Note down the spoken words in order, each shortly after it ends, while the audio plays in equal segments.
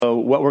So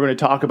what we're going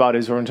to talk about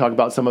is we're going to talk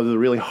about some of the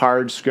really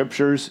hard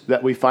scriptures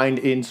that we find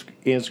in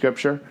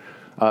Scripture,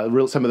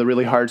 some of the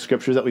really hard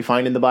scriptures that we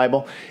find in the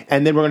Bible,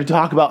 and then we're going to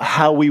talk about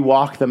how we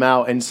walk them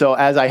out. And so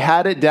as I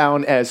had it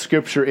down as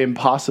Scripture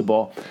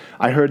Impossible,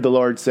 I heard the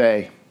Lord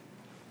say,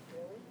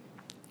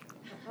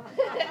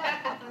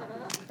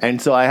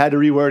 and so I had to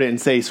reword it and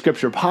say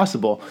Scripture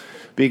Possible,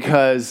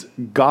 because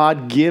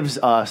God gives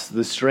us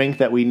the strength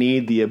that we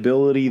need, the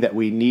ability that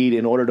we need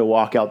in order to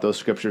walk out those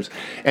scriptures.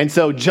 And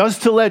so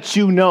just to let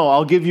you know,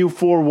 I'll give you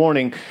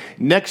forewarning.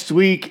 Next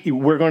week,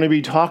 we're going to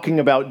be talking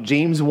about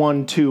James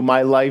 1:2,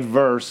 my life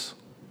verse,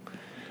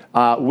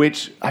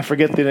 which I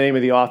forget the name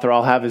of the author.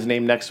 I'll have his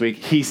name next week.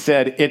 He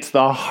said, it's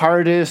the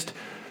hardest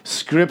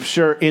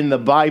scripture in the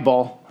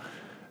Bible.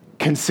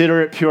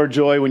 Consider it pure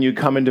joy when you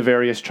come into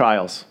various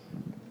trials.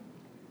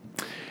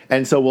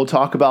 And so we'll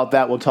talk about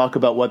that. We'll talk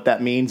about what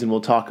that means, and we'll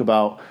talk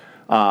about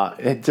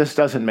it just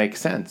doesn't make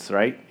sense,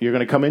 right? You're going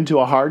to come into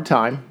a hard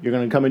time. You're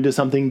going to come into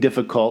something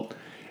difficult,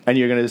 and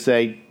you're going to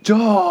say,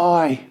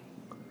 joy.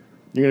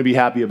 You're going to be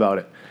happy about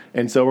it.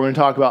 And so we're going to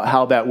talk about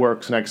how that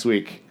works next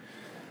week.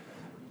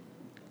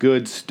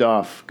 Good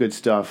stuff. Good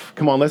stuff.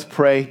 Come on, let's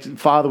pray.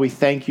 Father, we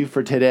thank you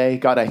for today.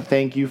 God, I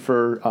thank you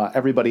for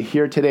everybody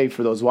here today,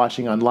 for those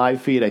watching on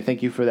live feed. I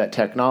thank you for that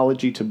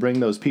technology to bring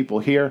those people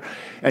here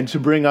and to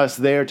bring us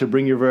there, to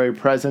bring your very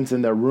presence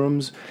in their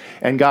rooms.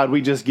 And God,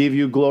 we just give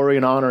you glory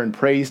and honor and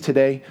praise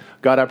today.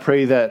 God, I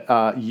pray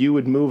that you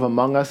would move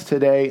among us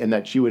today and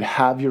that you would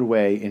have your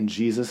way in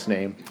Jesus'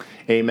 name.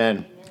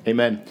 Amen.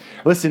 Amen.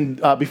 Listen,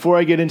 before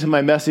I get into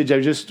my message,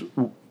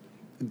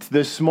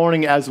 this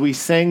morning, as we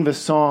sang the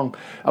song,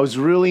 I was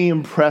really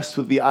impressed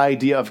with the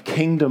idea of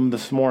kingdom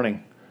this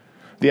morning.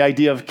 The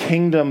idea of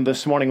kingdom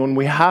this morning, when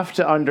we have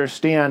to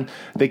understand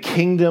the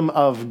kingdom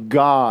of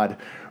God,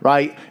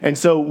 right? And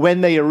so when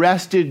they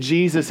arrested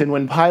Jesus and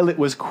when Pilate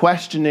was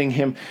questioning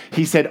him,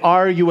 he said,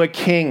 are you a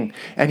king?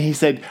 And he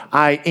said,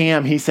 I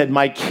am. He said,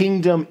 my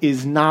kingdom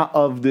is not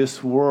of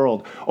this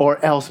world,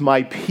 or else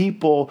my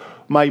people,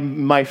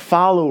 my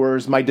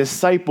followers, my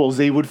disciples,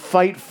 they would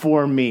fight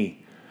for me.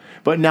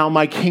 But now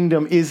my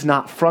kingdom is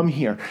not from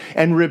here.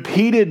 And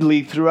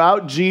repeatedly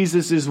throughout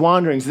Jesus'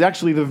 wanderings,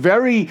 actually the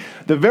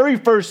very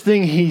first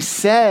thing he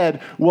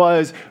said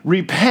was,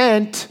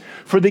 repent,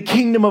 for the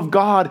kingdom of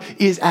God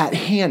is at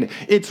hand.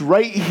 It's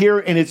right here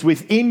and it's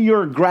within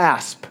your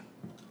grasp.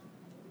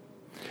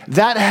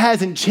 That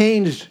hasn't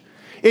changed.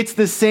 It's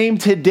the same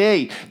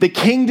today. The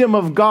kingdom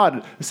of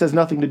God, this has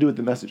nothing to do with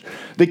the message.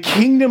 The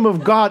kingdom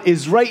of God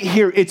is right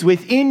here. It's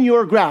within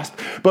your grasp.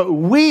 But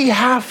we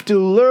have to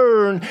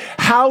learn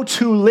how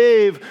to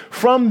live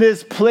from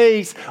this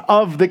place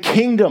of the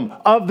kingdom,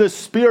 of the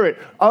spirit,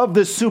 of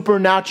the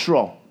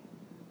supernatural.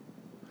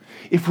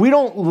 If we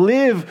don't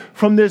live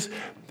from this,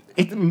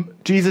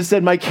 Jesus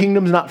said, my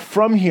kingdom's not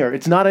from here.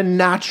 It's not a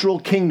natural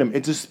kingdom.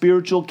 It's a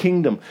spiritual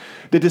kingdom.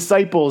 The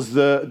disciples,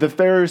 the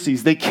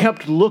Pharisees, they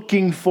kept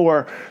looking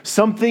for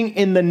something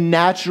in the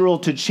natural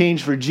to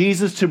change, for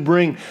Jesus to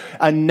bring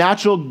a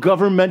natural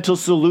governmental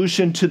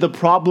solution to the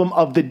problem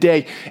of the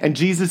day. And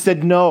Jesus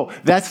said, no,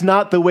 that's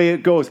not the way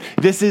it goes.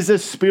 This is a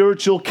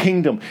spiritual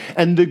kingdom.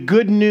 And the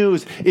good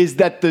news is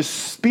that the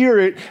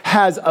Spirit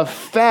has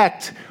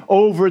effect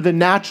over the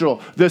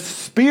natural. The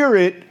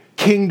Spirit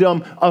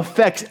kingdom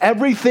affects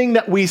everything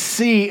that we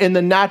see in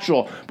the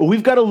natural. But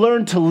we've got to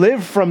learn to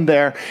live from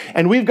there,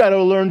 and we've got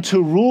to learn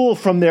to rule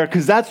from there,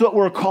 because that's what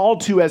we're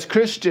called to as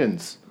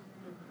Christians.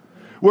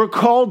 We're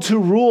called to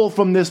rule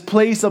from this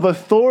place of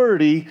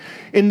authority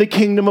in the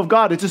kingdom of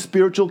God. It's a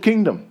spiritual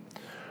kingdom.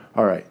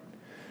 All right.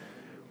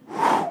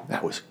 Whew,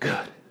 that was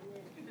good.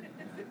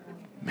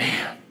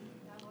 Man.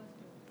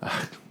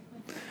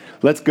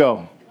 Let's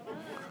go.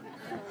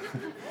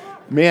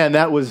 Man,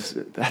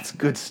 that's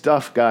good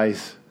stuff,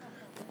 guys.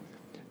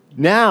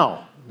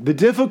 Now, the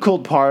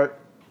difficult part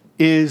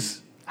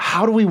is,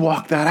 how do we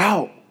walk that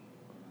out?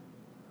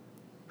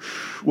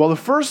 Well, one of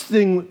the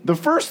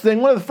first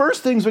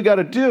things we got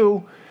to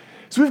do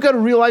is we've got to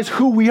realize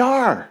who we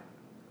are.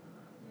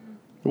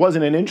 It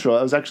wasn't an intro.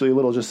 It was actually a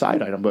little just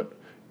side item, but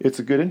it's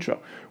a good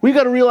intro. We've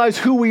got to realize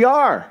who we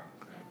are.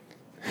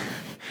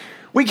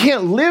 We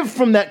can't live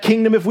from that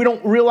kingdom if we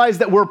don't realize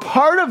that we're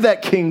part of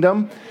that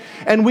kingdom,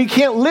 and we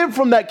can't live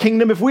from that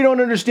kingdom if we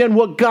don't understand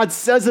what God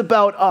says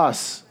about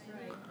us.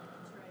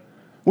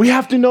 We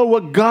have to know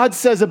what God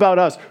says about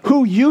us,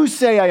 who you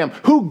say I am,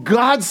 who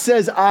God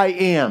says I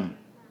am.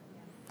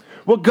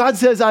 What God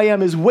says I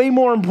am is way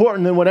more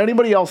important than what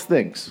anybody else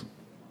thinks.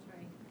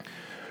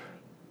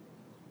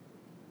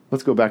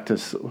 Let's go back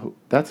to,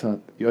 that's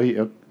not,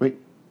 wait.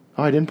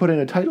 Oh, I didn't put in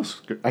a title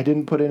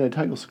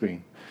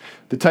screen.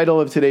 The title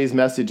of today's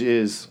message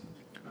is,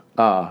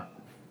 I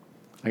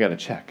got to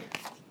check.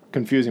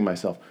 Confusing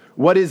myself.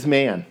 What is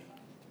man?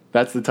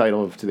 That's the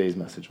title of today's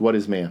message. What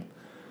is man?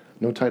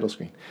 No title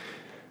screen.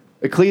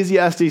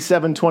 Ecclesiastes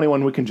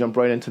 7:21, we can jump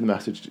right into the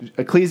message.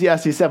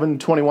 Ecclesiastes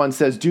 7:21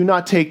 says, do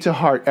not take to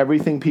heart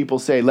everything people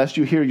say, lest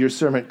you hear your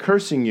servant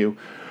cursing you.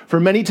 For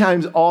many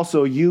times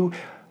also you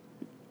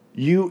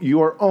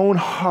your own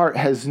heart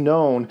has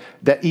known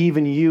that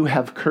even you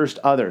have cursed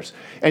others.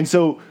 And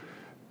so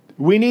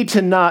we need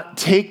to not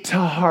take to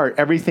heart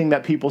everything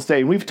that people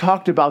say. We've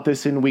talked about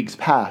this in weeks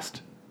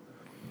past.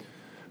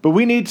 But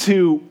we need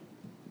to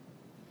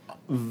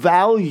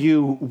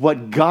value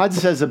what God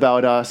says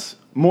about us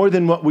more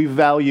than what we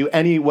value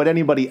what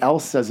anybody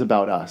else says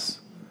about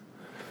us.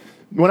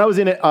 When I was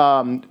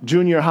in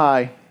junior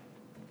high,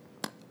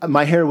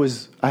 my hair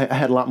was, I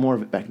had a lot more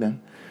of it back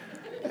then.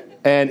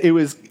 And it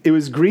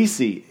was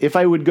greasy. If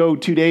I would go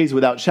 2 days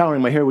without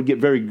showering, my hair would get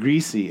very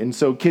greasy. And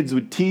so kids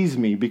would tease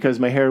me because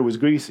my hair was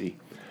greasy.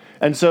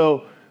 And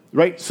so,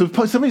 right, so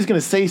somebody's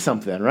going to say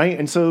something, right?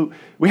 And so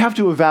we have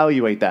to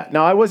evaluate that.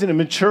 Now, I wasn't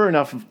mature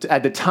enough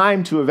at the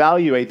time to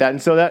evaluate that.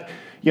 And so that,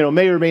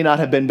 may or may not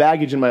have been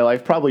baggage in my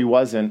life, probably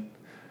wasn't.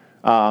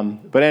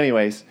 But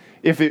anyways,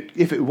 if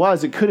it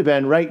was, it could have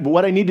been, right? But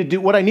what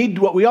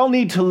we all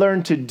need to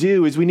learn to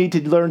do is we need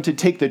to learn to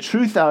take the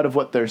truth out of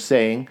what they're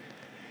saying,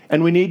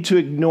 and we need to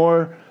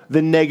ignore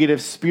the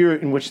negative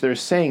spirit in which they're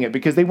saying it,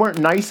 because they weren't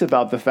nice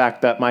about the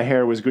fact that my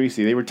hair was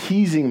greasy. They were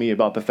teasing me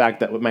about the fact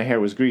that my hair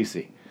was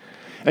greasy.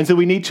 And so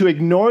we need to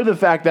ignore the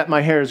fact that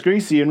my hair is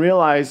greasy and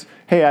realize,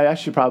 hey, I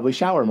should probably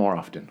shower more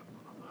often.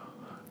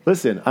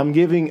 Listen,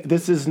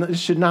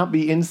 this should not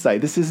be insight.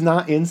 This is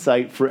not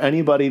insight for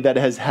anybody that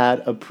has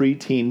had a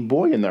preteen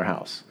boy in their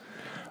house.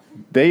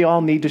 They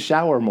all need to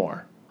shower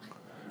more.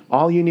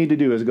 All you need to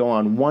do is go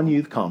on one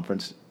youth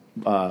conference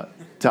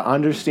to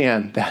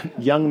understand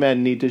that young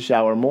men need to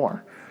shower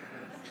more.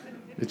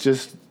 It's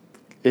just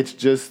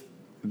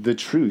the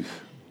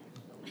truth.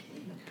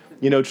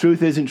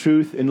 Truth isn't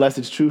truth unless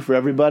it's true for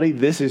everybody.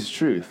 This is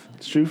truth.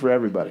 It's true for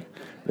everybody.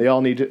 They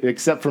all need to,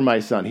 except for my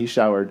son. He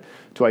showered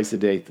twice a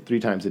day, 3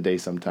 times a day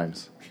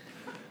sometimes.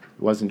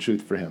 It wasn't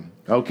truth for him.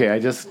 Okay, I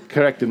just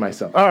corrected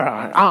myself. All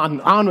right,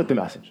 on with the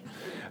message.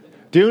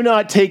 Do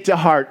not take to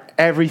heart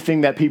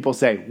everything that people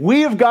say.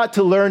 We have got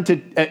to learn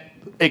to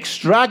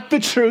extract the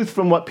truth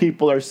from what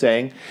people are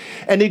saying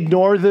and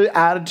ignore the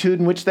attitude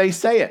in which they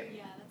say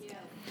it. Yeah.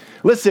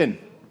 Listen,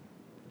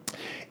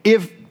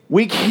 if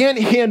we can't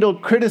handle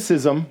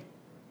criticism,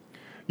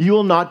 you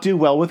will not do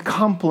well with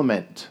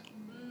compliment.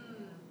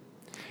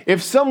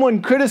 If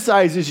someone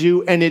criticizes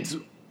you and it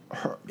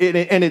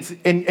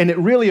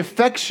really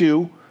affects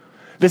you,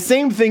 the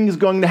same thing is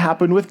going to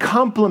happen with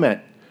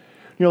compliment.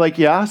 You're like,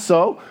 yeah,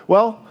 so?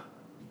 Well,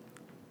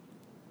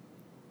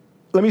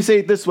 let me say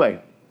it this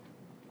way.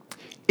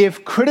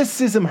 If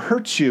criticism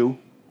hurts you,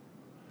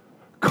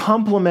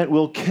 compliment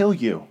will kill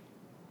you.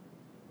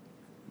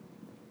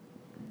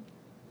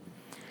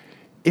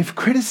 If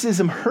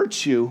criticism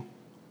hurts you,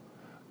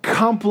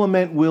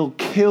 compliment will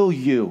kill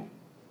you.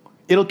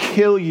 It'll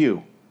kill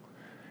you.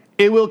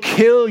 It will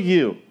kill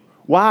you.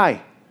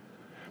 Why?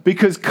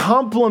 Because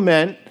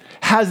compliment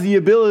has the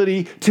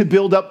ability to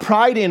build up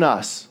pride in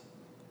us.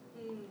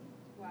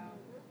 Wow.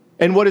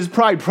 And what is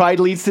pride? Pride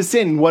leads to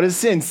sin. What is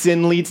sin?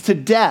 Sin leads to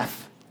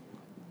death.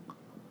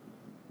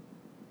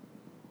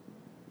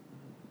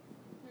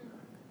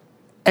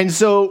 And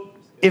so,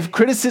 if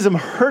criticism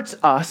hurts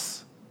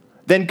us,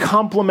 then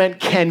compliment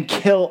can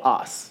kill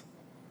us.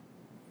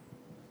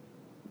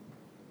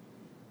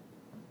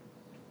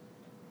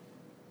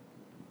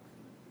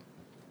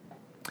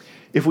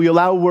 If we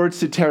allow words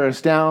to tear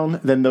us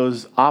down, then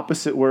those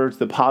opposite words,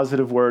 the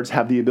positive words,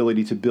 have the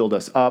ability to build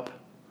us up.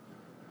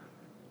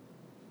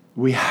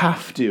 We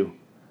have to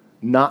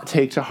not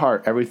take to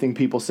heart everything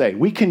people say.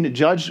 We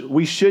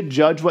should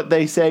judge what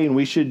they say, and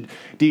we should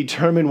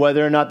determine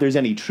whether or not there's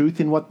any truth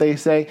in what they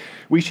say.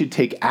 We should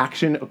take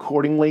action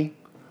accordingly.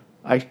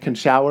 I can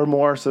shower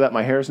more so that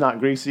my hair's not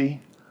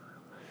greasy.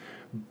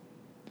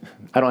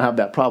 I don't have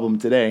that problem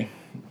today.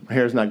 My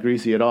hair's not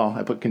greasy at all.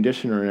 I put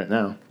conditioner in it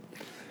now.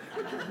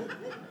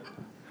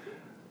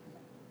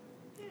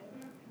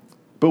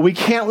 But we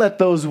can't let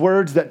those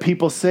words that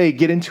people say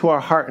get into our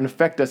heart and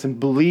affect us and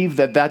believe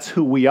that that's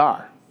who we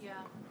are. Yeah.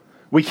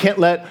 We can't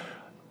let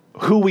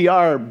who we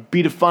are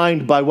be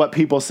defined by what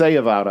people say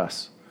about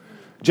us.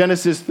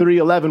 Genesis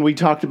 3:11, we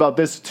talked about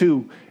this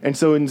too. And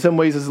so in some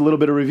ways, it's a little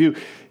bit of review.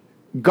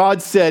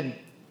 God said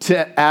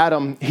to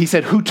Adam, he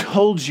said, "Who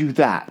told you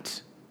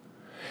that?"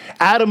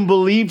 Adam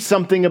believed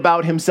something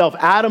about himself.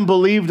 Adam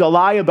believed a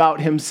lie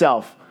about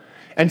himself.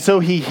 And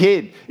so he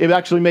hid. It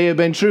actually may have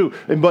been true,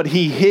 but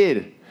he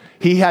hid.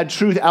 He had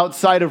truth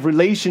outside of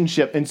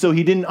relationship, and so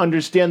he didn't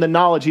understand the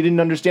knowledge. He didn't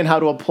understand how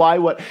to apply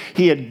what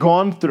he had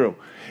gone through.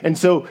 And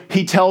so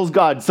he tells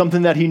God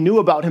something that he knew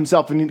about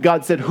himself, and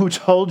God said, "Who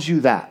told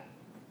you that?"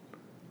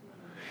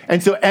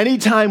 And so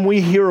anytime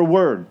we hear a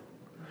word,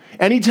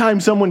 anytime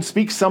someone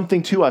speaks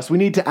something to us, we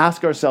need to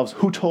ask ourselves,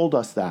 who told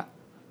us that?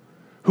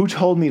 Who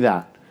told me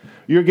that?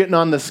 You're getting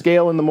on the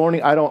scale in the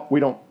morning.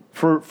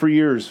 For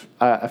years,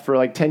 for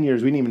like 10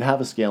 years, we didn't even have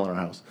a scale in our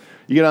house.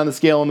 You get on the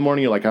scale in the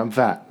morning, you're like, I'm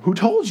fat. Who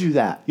told you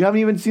that? You haven't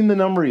even seen the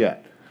number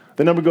yet.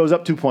 The number goes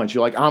up 2 points.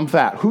 You're like, I'm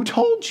fat. Who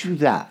told you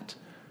that?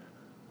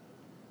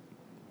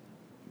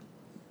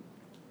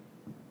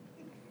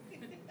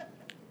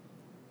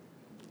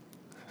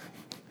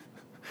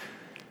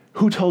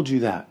 Who told you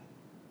that?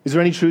 Is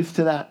there any truth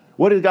to that?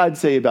 What did God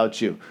say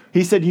about you?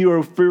 He said you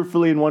are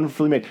fearfully and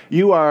wonderfully made.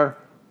 You are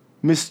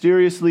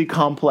mysteriously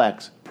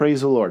complex.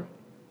 Praise the Lord.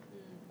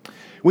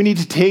 We need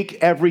to take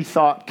every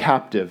thought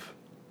captive.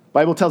 The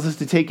Bible tells us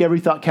to take every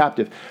thought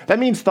captive. That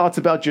means thoughts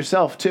about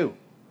yourself too.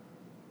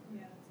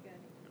 Yeah, that's good.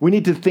 We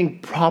need to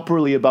think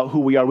properly about who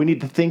we are. We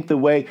need to think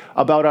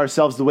about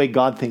ourselves the way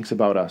God thinks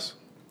about us.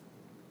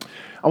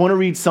 I want to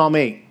read Psalm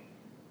 8.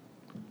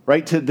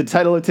 Right? The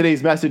title of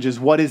today's message is,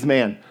 What is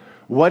Man?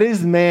 What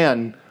is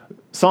man?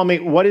 Psalm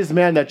 8, what is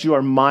man that you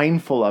are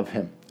mindful of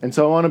him? And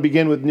so I want to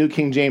begin with New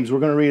King James. We're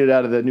going to read it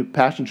out of the New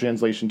Passion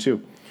Translation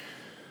too.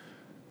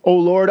 O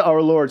Lord,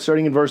 our Lord,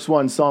 starting in verse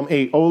 1, Psalm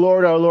 8. O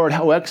Lord, our Lord,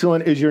 how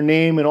excellent is your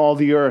name in all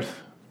the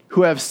earth,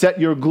 who have set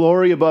your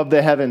glory above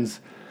the heavens.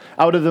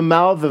 Out of the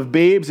mouth of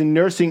babes and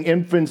nursing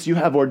infants you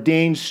have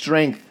ordained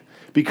strength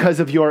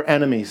because of your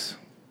enemies,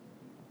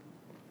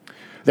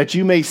 that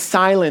you may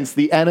silence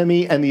the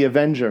enemy and the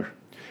avenger.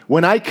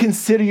 When I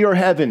consider your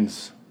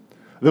heavens,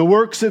 the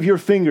works of your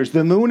fingers,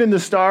 the moon and the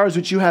stars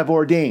which you have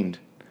ordained,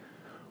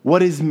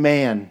 what is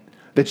man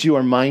that you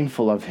are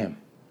mindful of him?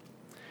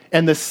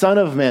 And the Son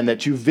of Man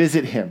that you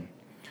visit him?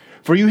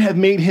 For you have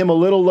made him a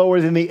little lower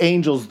than the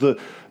angels. The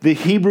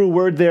Hebrew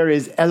word there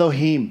is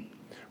Elohim.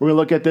 We're going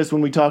to look at this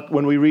when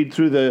we read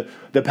through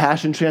the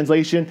Passion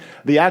Translation.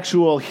 The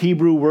actual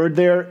Hebrew word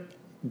there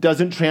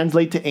doesn't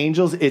translate to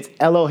angels. It's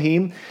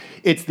Elohim.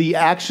 It's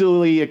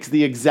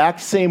the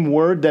exact same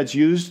word that's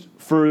used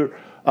for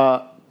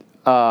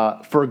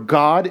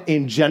God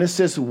in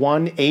Genesis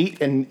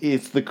 1:8, and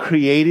it's the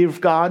creative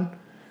God.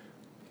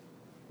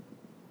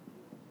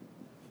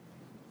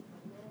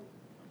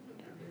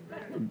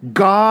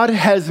 God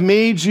has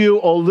made you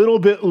a little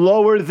bit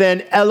lower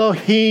than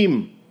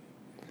Elohim,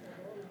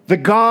 the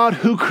God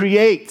who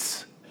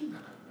creates.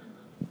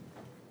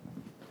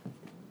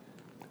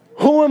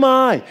 Who am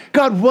I?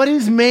 God, what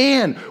is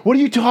man? What are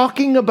you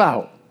talking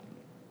about?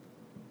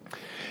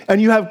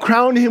 And you have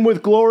crowned him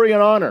with glory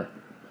and honor.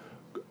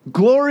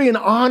 Glory and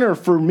honor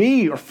for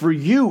me or for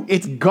you,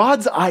 it's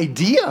God's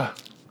idea.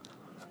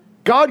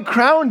 God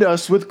crowned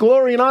us with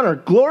glory and honor.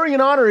 Glory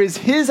and honor is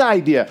his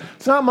idea.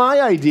 It's not my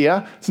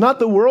idea. It's not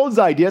the world's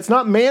idea. It's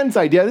not man's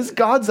idea. This is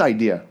God's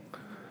idea.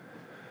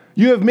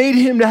 You have made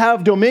him to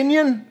have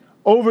dominion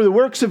over the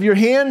works of your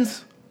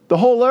hands, the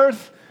whole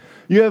earth.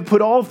 You have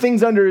put all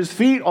things under his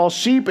feet, all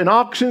sheep and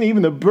oxen,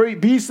 even the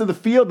beasts of the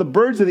field, the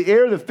birds of the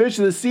air, the fish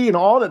of the sea, and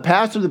all that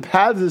pass through the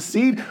paths of the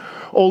sea.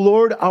 O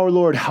Lord, our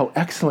Lord, how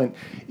excellent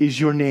is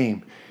your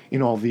name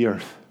in all the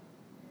earth.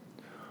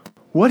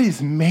 What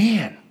is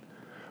man?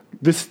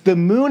 The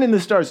moon and the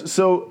stars.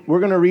 So we're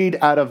going to read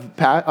out of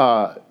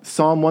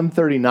Psalm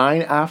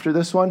 139 after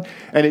this one,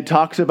 and it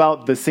talks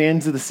about the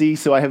sands of the sea.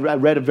 So I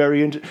read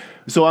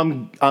so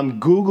I'm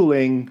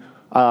Googling.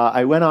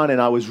 I went on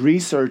and I was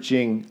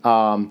researching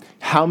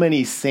how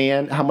much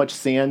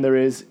sand there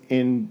is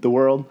in the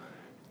world,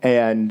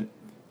 and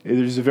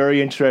there's a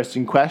very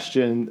interesting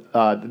question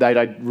that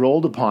I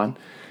rolled upon,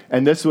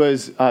 and this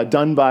was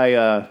done by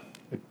a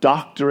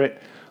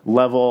doctorate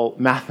level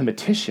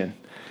mathematician.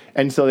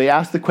 And so they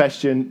asked the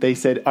question, they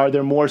said, are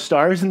there more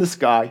stars in the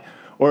sky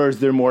or is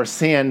there more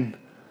sand?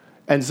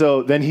 And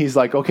so then he's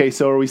like, okay,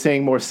 so are we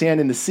saying more sand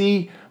in the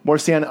sea, more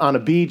sand on a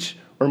beach,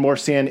 or more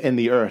sand in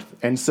the earth?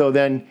 And so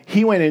then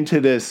he went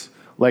into this,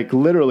 like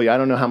literally, I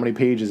don't know how many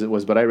pages it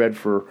was, but I read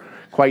for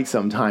quite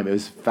some time. It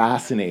was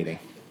fascinating.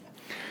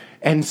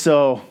 And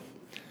so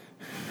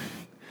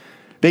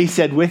they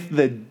said with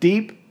the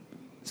Deep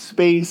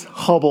Space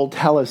Hubble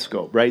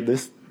telescope, right,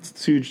 this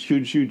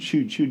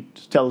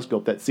huge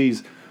telescope that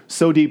sees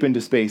so deep into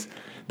space,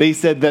 they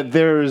said that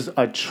there's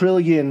 1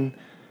 trillion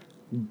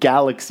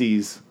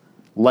galaxies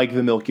like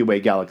the Milky Way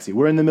galaxy.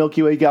 We're in the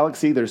Milky Way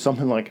galaxy. There's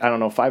something like,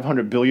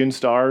 500 billion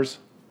stars.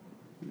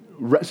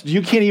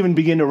 You can't even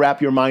begin to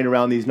wrap your mind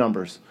around these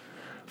numbers.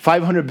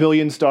 500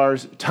 billion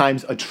stars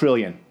times 1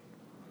 trillion,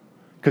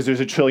 because there's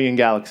 1 trillion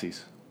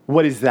galaxies.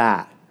 What is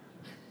that?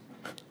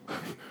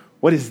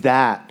 What is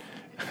that?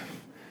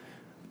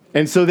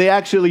 And so they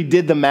actually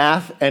did the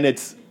math, and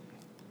it's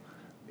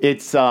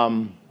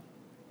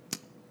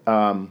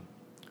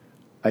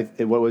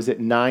what was it?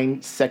 9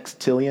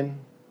 sextillion.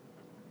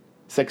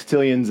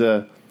 Sextillion's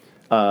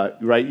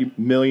right?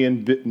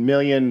 Million,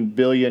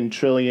 billion,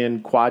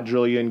 trillion,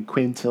 quadrillion,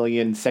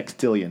 quintillion,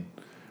 sextillion,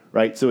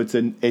 right? So it's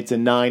a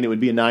 9. It would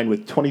be a 9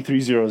 with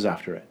 23 zeros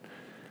after it.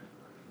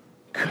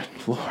 Good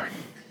Lord.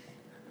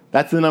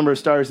 That's the number of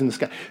stars in the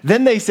sky.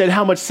 Then they said,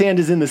 how much sand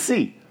is in the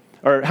sea?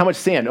 Or how much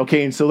sand?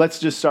 Okay, and so let's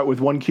just start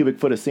with 1 cubic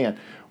foot of sand.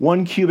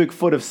 1 cubic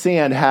foot of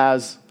sand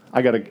has,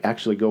 I got to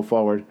actually go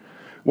forward.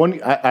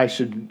 I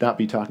should not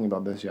be talking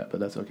about this yet,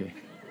 but that's okay.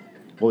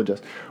 We'll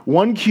adjust.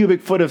 1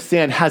 cubic foot of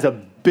sand has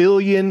 1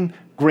 billion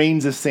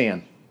grains of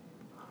sand.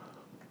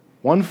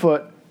 1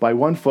 foot by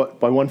 1 foot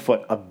by 1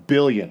 foot, 1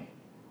 billion.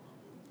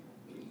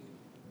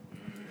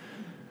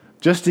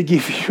 Just to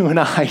give you an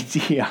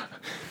idea,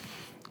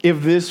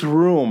 if this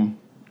room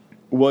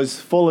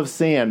was full of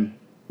sand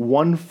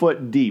 1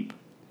 foot deep,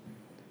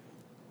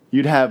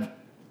 you'd have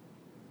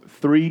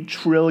 3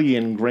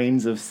 trillion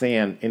grains of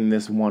sand in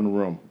this one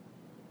room.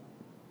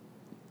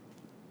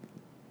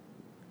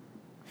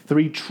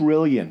 3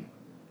 trillion.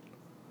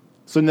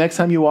 So next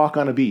time you walk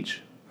on a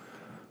beach.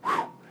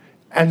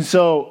 And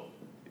so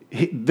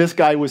this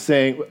guy was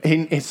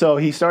saying, so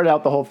he started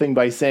out the whole thing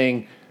by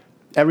saying,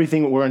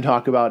 everything we're going to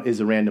talk about is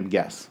a random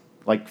guess.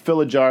 Like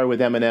fill a jar with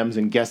M&Ms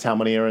and guess how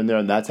many are in there,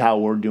 and that's how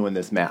we're doing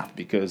this math.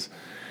 Because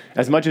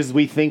as much as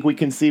we think we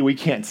can see, we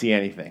can't see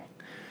anything.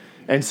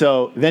 And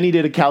so then he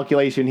did a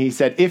calculation. He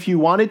said, if you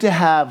wanted to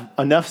have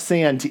enough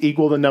sand to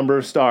equal the number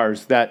of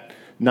stars, that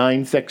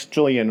 9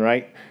 sextillion,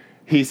 right?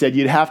 He said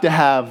you'd have to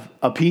have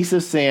a piece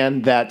of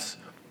sand that's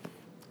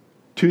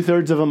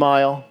 2/3 of a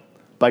mile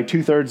by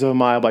 2/3 of a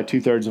mile by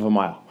 2/3 of a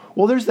mile.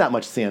 Well, there's that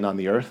much sand on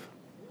the earth.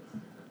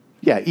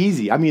 Yeah,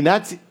 easy. I mean,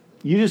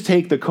 you just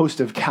take the coast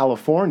of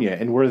California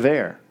and we're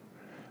there.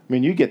 I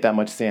mean, you get that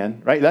much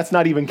sand, right? That's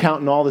not even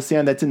counting all the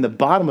sand that's in the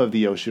bottom of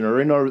the ocean or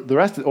in the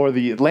rest, or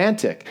the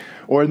Atlantic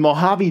or the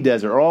Mojave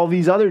Desert or all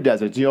these other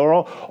deserts, or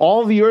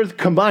all the earth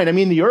combined. I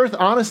mean, the earth,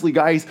 honestly,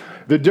 guys,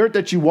 the dirt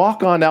that you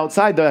walk on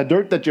outside, the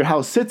dirt that your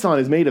house sits on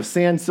is made of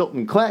sand, silt,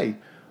 and clay.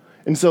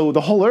 And so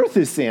the whole earth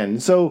is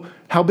sand. So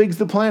how big's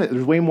the planet?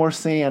 There's way more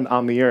sand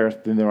on the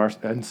earth than there are.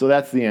 And so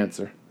that's the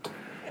answer.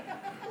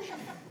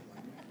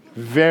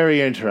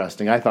 Very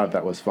interesting. I thought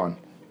that was fun.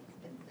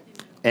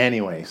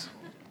 Anyways,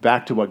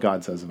 back to what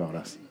God says about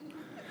us.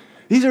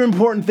 These are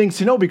important things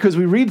to know because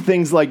we read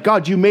things like,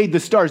 God, you made the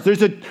stars.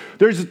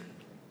 There's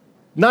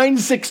 9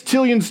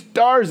 sextillion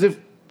stars if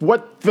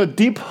what the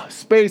Deep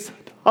Space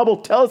Hubble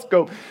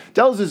telescope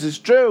tells us is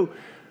true.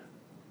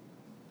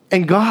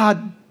 And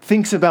God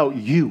thinks about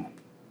you.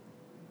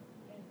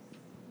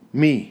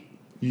 Me.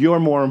 You're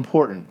more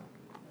important.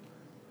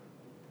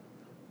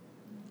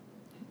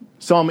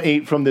 Psalm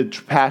 8 from the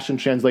Passion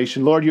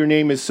Translation. Lord, your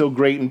name is so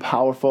great and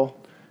powerful.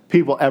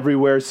 People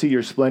everywhere see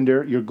your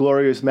splendor. Your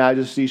glorious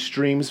majesty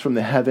streams from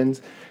the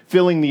heavens,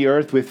 filling the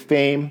earth with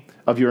fame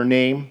of your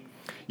name.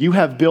 You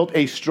have built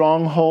a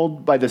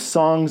stronghold by the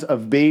songs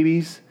of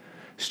babies.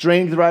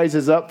 Strength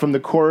rises up from the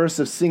chorus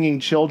of singing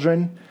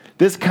children.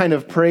 This kind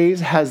of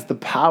praise has the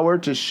power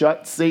to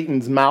shut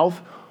Satan's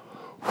mouth.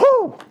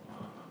 Whoo!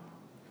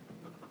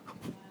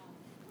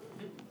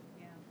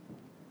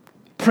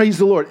 Praise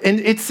the Lord. And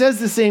it says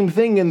the same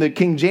thing in the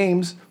King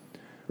James,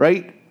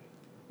 right?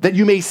 That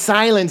you may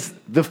silence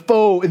the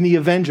foe and the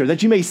avenger,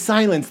 that you may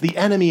silence the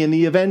enemy and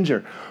the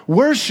avenger.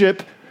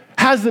 Worship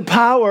has the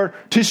power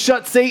to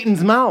shut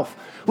Satan's mouth.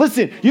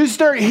 Listen, you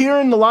start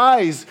hearing the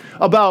lies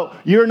about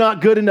you're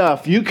not good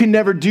enough. You can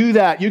never do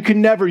that. You could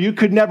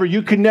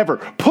never.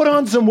 Put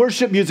on some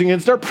worship music and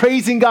start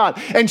praising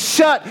God and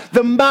shut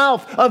the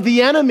mouth of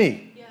the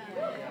enemy.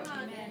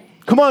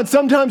 Come on,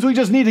 sometimes we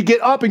just need to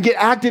get up and get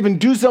active and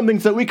do something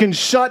so that we can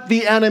shut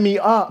the enemy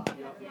up.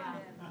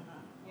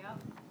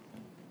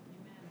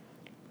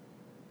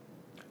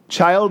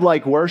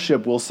 Childlike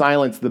worship will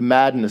silence the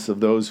madness of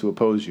those who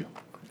oppose you.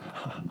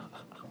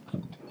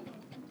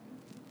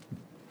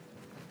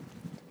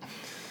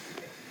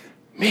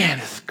 Man,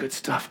 this is good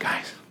stuff,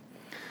 guys.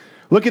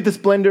 Look at the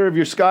splendor of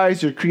your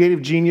skies, your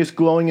creative genius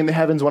glowing in the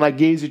heavens. When I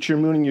gaze at your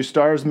moon and your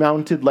stars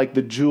mounted like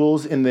the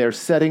jewels in their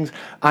settings,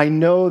 I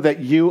know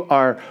that you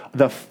are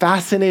the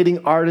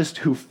fascinating artist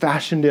who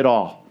fashioned it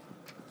all.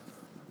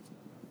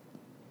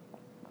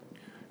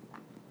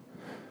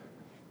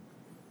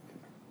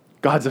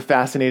 God's a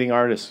fascinating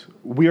artist.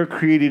 We are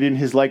created in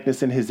his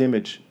likeness and his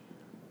image.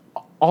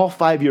 All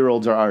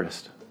 5-year-olds are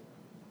artists.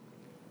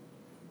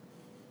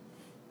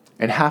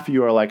 And half of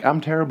you are like, I'm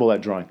terrible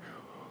at drawing.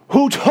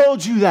 Who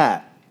told you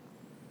that?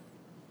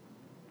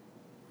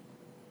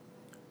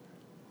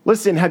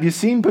 Listen, have you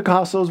seen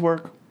Picasso's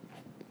work?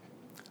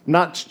 I'm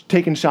not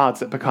taking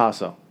shots at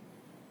Picasso.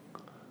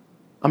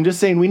 I'm just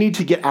saying we need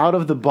to get out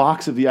of the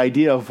box of the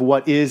idea of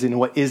what is and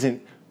what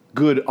isn't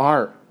good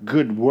art,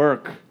 good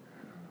work.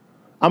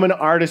 I'm an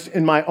artist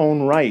in my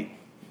own right.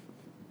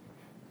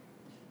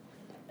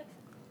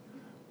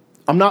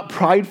 I'm not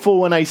prideful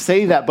when I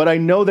say that, but I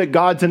know that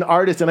God's an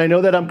artist, and I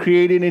know that I'm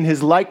created in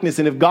his likeness,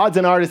 and if God's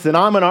an artist, then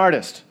I'm an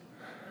artist.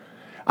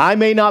 I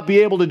may not be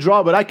able to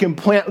draw, but I can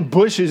plant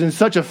bushes in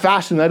such a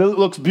fashion that it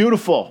looks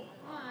beautiful.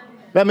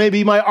 That may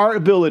be my art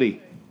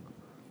ability.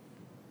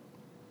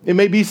 It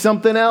may be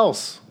something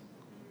else.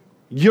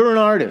 You're an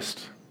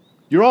artist.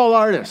 You're all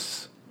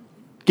artists.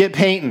 Get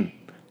painting.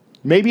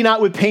 Maybe not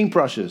with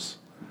paintbrushes.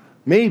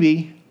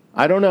 Maybe.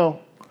 I don't know.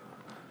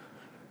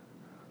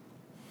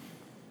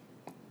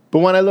 But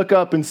when I look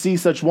up and see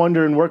such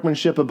wonder and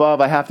workmanship above,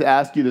 I have to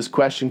ask you this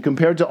question.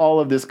 Compared to all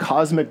of this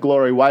cosmic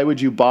glory, why would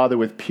you bother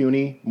with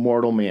puny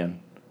mortal man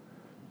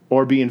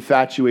or be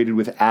infatuated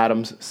with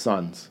Adam's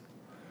sons?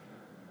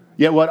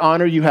 Yet what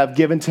honor you have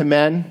given to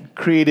men,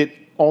 created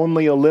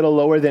only a little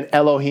lower than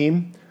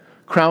Elohim,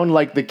 crowned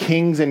like the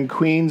kings and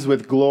queens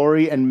with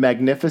glory and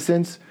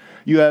magnificence.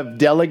 You have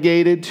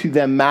delegated to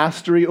them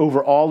mastery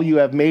over all you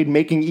have made,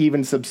 making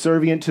even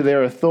subservient to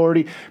their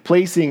authority,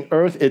 placing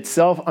earth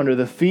itself under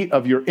the feet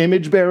of your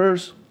image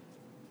bearers.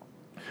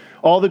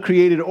 All the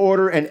created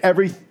order and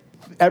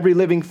every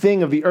living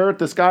thing of the earth,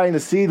 the sky, and the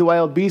sea, the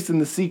wild beasts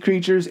and the sea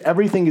creatures,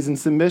 everything is in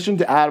submission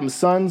to Adam's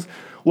sons.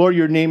 Lord,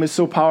 your name is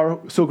so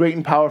great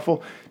and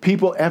powerful.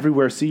 People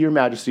everywhere see your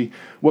majesty.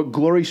 What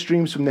glory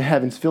streams from the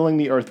heavens, filling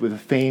the earth with the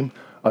fame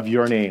of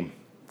your name.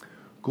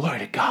 Glory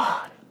to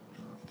God.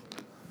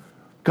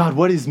 God,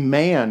 what is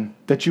man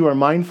that you are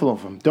mindful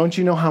of him? Don't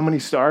you know how many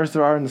stars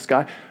there are in the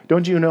sky?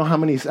 Don't you know how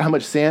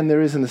much sand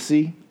there is in the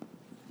sea?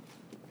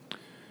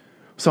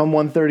 Psalm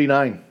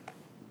 139.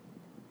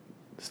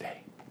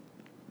 Stay.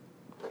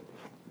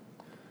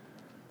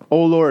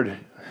 Oh Lord,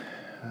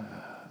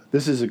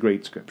 this is a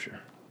great scripture.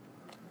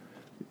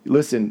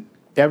 Listen,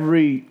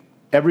 every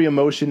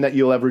emotion that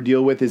you'll ever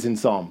deal with is in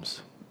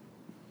Psalms.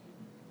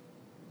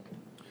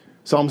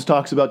 Psalms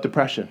talks about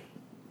depression.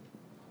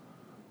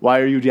 Why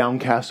are you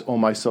downcast, O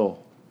my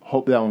soul?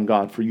 Hope thou in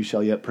God, for you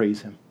shall yet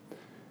praise him.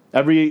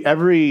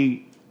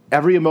 Every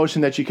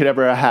emotion that you could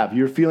ever have,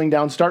 you're feeling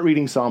down, start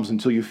reading Psalms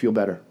until you feel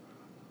better.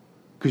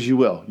 Because you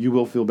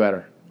will feel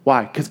better.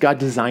 Why? Because God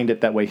designed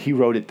it that way. He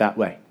wrote it that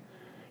way.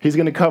 He's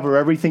going to cover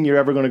everything you're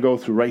ever going to go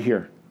through right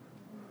here.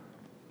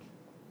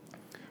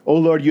 Oh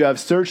Lord, you have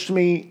searched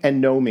me and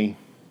know me.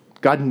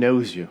 God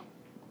knows you.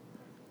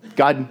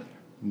 God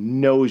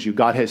knows you.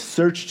 God has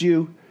searched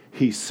you.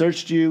 He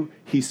searched you,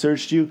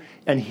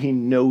 and he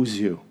knows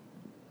you.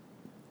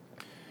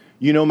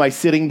 You know my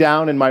sitting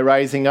down and my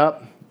rising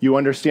up. You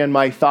understand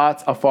my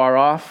thoughts afar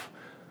off.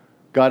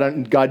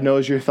 God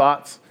knows your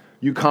thoughts.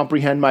 You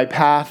comprehend my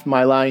path,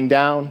 my lying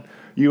down.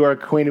 You are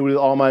acquainted with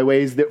all my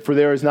ways, for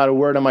there is not a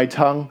word on my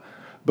tongue.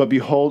 But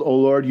behold, O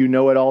Lord, you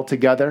know it all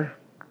together.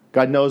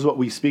 God knows what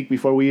we speak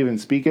before we even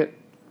speak it.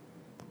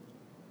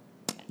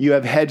 You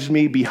have hedged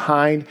me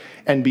behind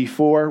and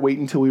before. Wait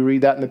until we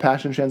read that in the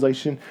Passion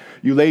Translation.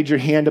 You laid your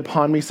hand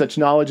upon me. Such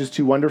knowledge is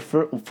too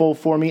wonderful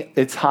for me.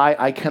 It's high.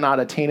 I cannot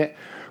attain it.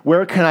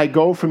 Where can I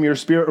go from your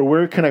spirit, or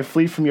where can I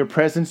flee from your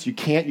presence? You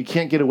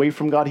can't get away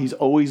from God. He's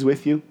always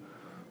with you.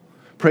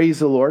 Praise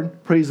the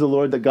Lord. Praise the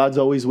Lord that God's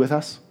always with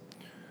us.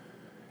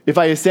 If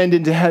I ascend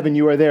into heaven,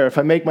 you are there. If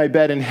I make my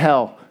bed in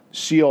hell,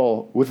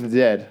 Sheol with the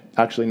dead.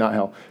 Actually, not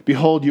hell.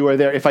 Behold, you are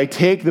there. If I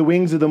take the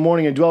wings of the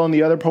morning and dwell in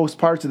the other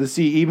parts of the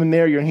sea, even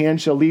there your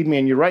hand shall lead me,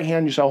 and your right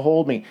hand you shall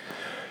hold me.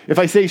 If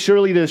I say,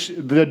 surely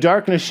the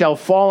darkness shall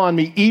fall on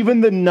me,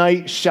 even the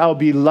night shall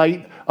be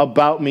light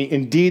about me.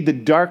 Indeed, the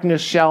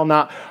darkness shall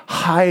not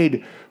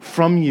hide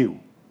from you.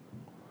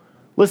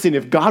 Listen,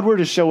 if God were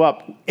to show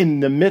up in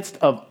the midst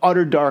of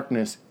utter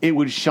darkness, it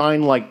would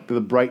shine like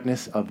the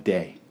brightness of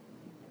day.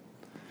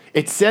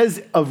 It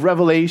says of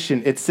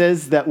Revelation, it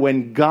says that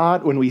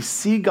when we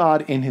see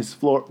God in his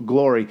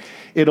glory,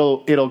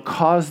 it'll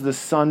cause the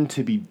sun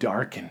to be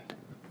darkened.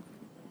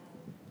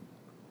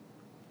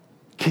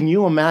 Can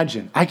you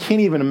imagine? I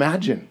can't even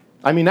imagine.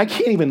 I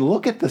can't even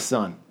look at the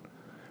sun.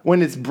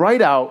 When it's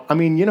bright out,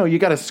 you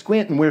got to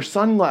squint and wear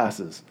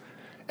sunglasses.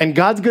 And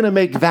God's going to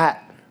make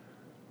that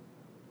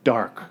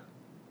dark.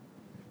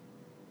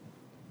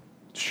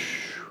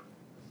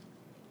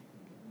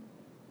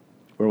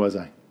 Where was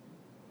I?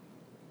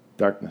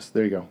 Darkness.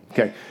 There you go.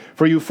 Okay.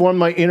 For you formed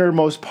my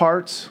innermost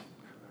parts.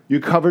 You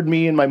covered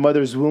me in my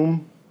mother's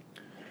womb.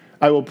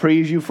 I will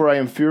praise you, for I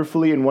am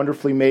fearfully and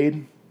wonderfully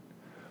made.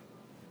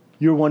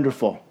 You're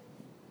wonderful.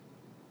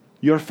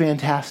 You're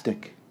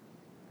fantastic.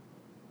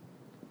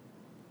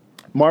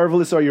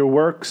 Marvelous are your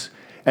works,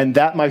 and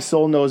that my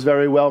soul knows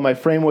very well. My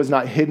frame was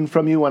not hidden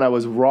from you when I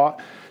was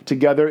wrought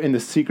together in the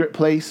secret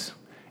place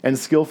and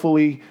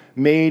skillfully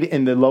made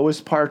in the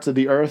lowest parts of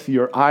the earth.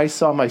 Your eyes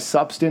saw my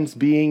substance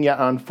being yet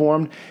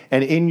unformed,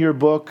 and in your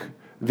book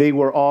they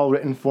were all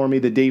written for me,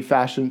 the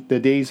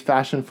days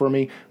fashioned for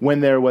me, when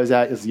there was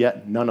as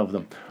yet none of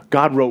them.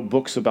 God wrote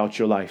books about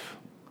your life.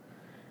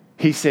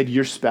 He said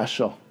you're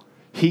special.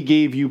 He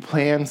gave you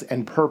plans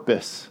and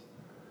purpose.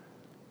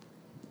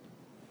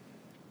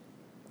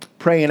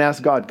 Pray and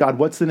ask God, God,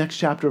 what's the next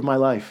chapter of my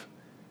life?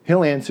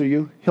 He'll answer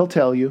you. He'll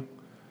tell you.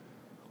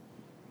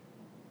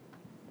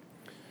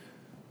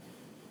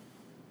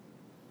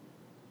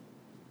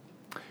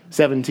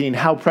 "17,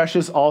 how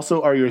precious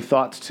also are your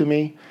thoughts to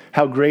me.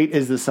 How great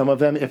is the sum of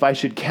them. If I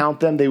should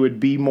count them, they would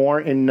be more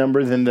in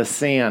number than the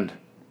sand."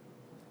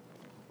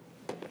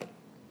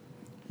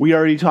 We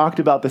already talked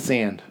about the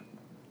sand.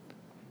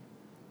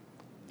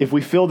 If we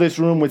fill this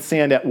room with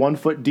sand at 1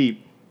 foot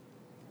deep,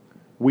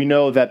 we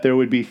know that there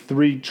would be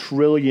 3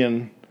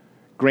 trillion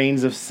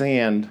grains of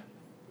sand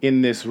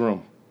in this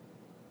room.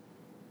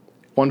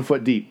 1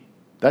 foot deep.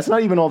 That's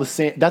not even all the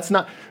sand. That's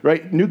not,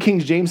 right? New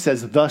King James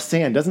says the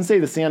sand. It doesn't say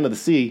the sand of the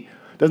sea.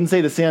 It doesn't say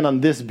the sand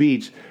on this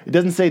beach. It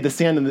doesn't say the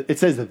sand. It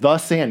says the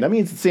sand. That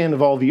means the sand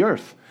of all the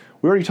earth.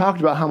 We already talked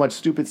about how much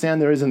stupid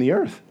sand there is in the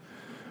earth.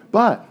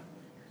 But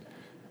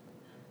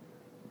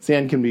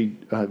sand can be,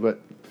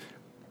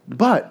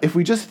 but if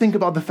we just think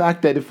about the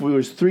fact that if there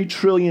was 3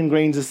 trillion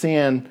grains of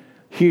sand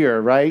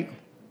here, right?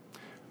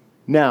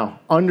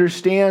 Now,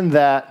 understand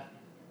that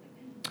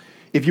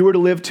if you were to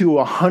live to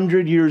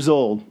 100 years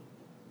old,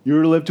 you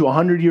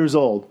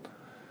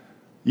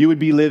would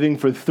be living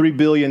for 3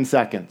 billion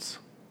seconds.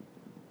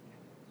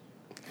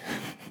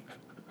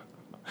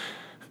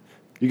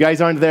 You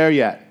guys aren't there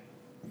yet.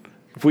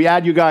 If we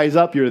add you guys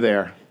up, you're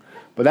there.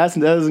 But that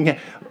doesn't count.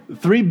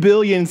 3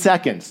 billion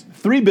seconds.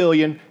 3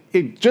 billion.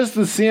 Just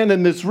the sand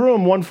in this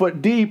room, 1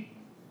 foot deep,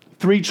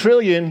 3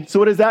 trillion. So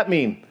what does that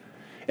mean?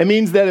 It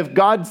means that if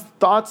God's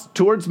thoughts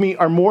towards me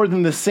are more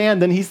than the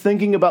sand, then he's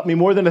thinking about me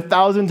more than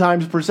 1,000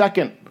 times per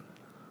second.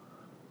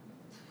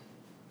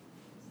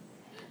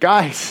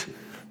 Guys,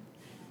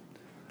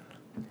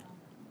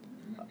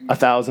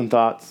 1,000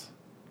 thoughts,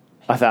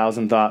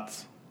 1,000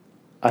 thoughts,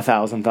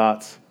 1,000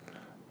 thoughts,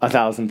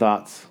 1,000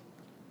 thoughts,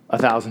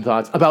 1,000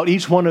 thoughts about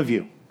each one of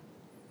you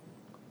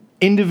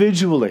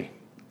individually.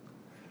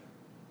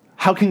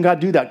 How can God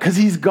do that? Because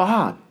he's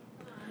God.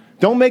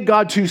 Don't make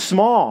God too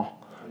small.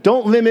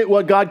 Don't limit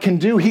what God can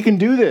do. He can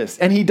do this,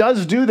 and he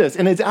does do this,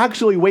 and it's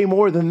actually way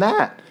more than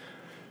that.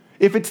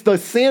 If it's the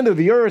sand of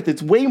the earth,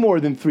 it's way more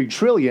than 3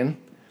 trillion.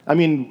 I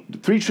mean,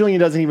 3 trillion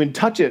doesn't even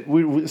touch it.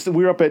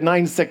 We're up at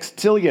 9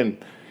 sextillion,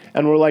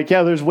 and we're like,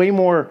 yeah, there's way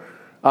more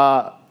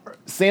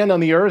sand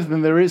on the earth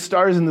than there is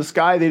stars in the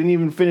sky. They didn't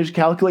even finish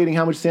calculating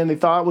how much sand they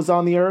thought was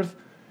on the earth,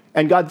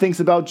 and God thinks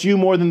about you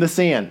more than the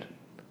sand.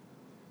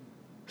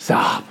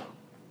 Stop.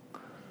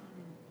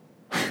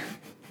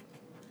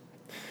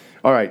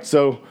 All right,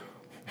 so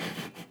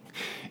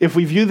if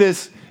we view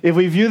this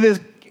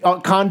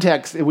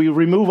context, if we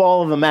remove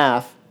all of the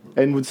math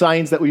and with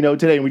science that we know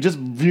today, and we just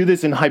view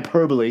this in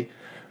hyperbole,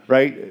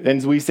 right?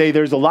 And we say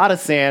there's a lot of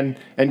sand,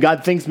 and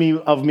God thinks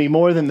of me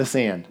more than the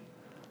sand.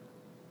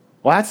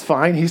 Well, that's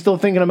fine. He's still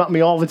thinking about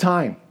me all the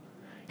time.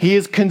 He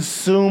is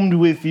consumed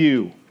with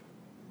you.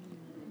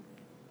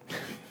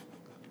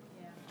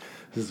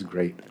 This is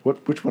great.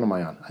 Which one am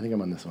I on? I think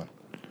I'm on this one.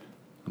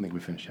 I think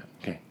we finished yet.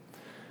 Okay.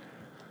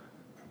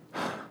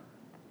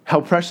 How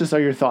precious are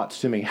your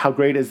thoughts to me? How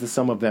great is the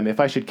sum of them? If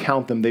I should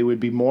count them, they would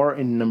be more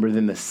in number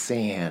than the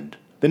sand.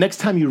 The next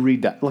time you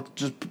read that, look,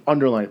 just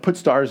underline it. Put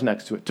stars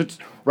next to it.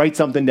 Just write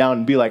something down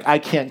and be like, I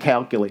can't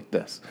calculate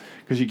this.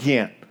 Because you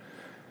can't.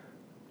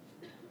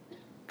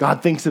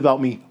 God thinks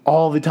about me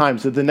all the time.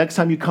 So the next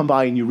time you come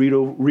by and you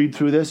read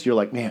through this, you're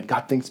like, man,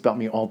 God thinks about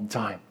me all the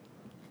time.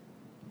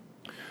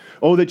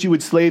 Oh, that you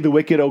would slay the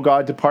wicked, O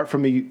God, depart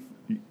from me.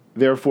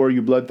 Therefore,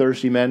 you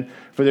bloodthirsty men,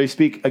 for they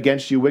speak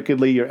against you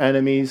wickedly. Your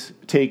enemies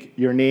take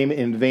your name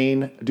in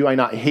vain. Do I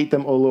not hate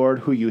them, O Lord,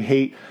 who you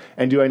hate?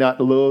 And do I not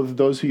loathe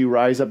those who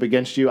rise up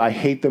against you? I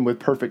hate them with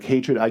perfect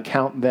hatred. I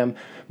count them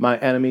my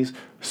enemies.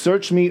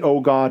 Search me, O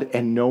God,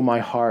 and know my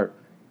heart.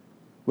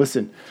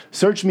 Listen,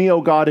 search me, O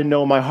God, and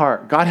know my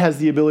heart. God has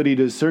the ability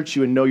to search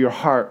you and know your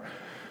heart.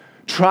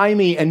 Try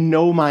me and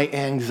know my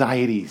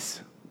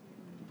anxieties.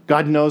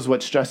 God knows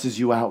what stresses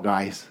you out,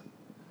 guys.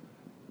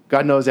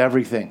 God knows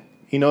everything.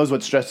 He knows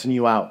what's stressing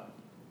you out.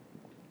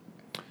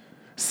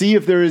 See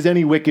if there is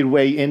any wicked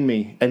way in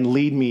me and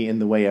lead me in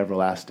the way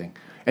everlasting.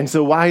 And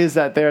so why is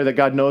that there, that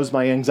God knows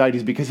my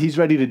anxieties? Because he's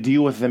ready to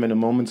deal with them in a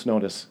moment's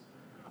notice.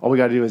 All we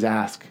got to do is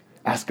ask.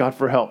 Ask God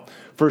for help.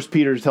 1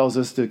 Peter tells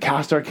us to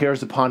cast our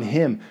cares upon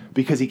him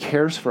because he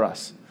cares for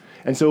us.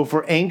 And so if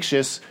we're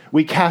anxious,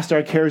 we cast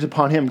our cares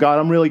upon him. God,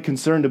 I'm really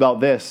concerned about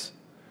this.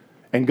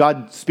 And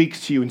God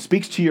speaks to you and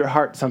speaks to your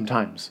heart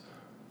sometimes.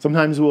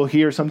 Sometimes we'll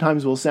hear,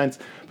 sometimes we'll sense,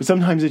 but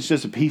sometimes it's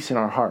just a peace in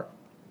our heart.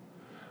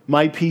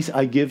 My peace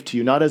I give to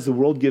you. Not as the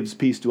world gives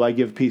peace do I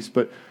give peace,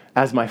 but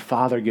as my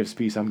Father gives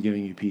peace, I'm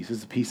giving you peace.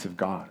 It's the peace of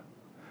God.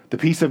 The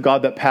peace of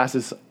God that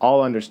passes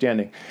all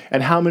understanding.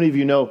 And how many of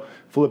you know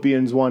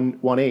Philippians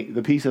 1:8,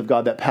 the peace of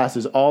God that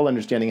passes all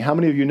understanding? How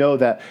many of you know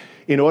that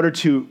in order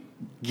to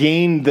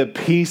gain the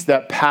peace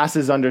that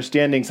passes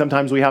understanding,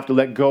 sometimes we have to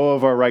let go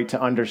of our right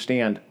to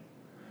understand?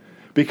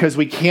 Because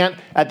we can't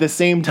at the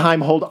same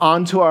time hold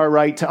on to our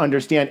right to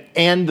understand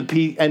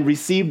and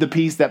receive the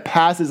peace that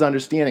passes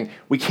understanding.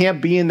 We can't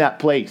be in that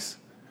place.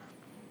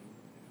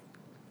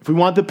 If we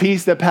want the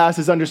peace that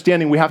passes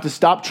understanding, we have to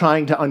stop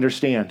trying to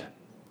understand.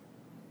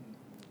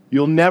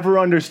 You'll never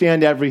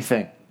understand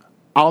everything.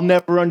 I'll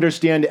never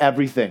understand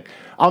everything.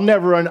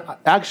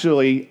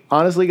 Actually,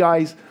 honestly,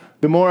 guys,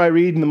 the more I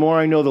read and the more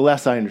I know, the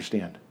less I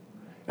understand.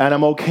 And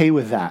I'm okay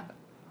with that.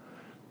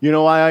 You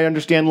know why I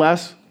understand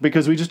less?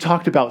 Because we just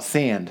talked about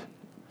sand.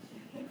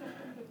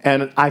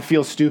 And I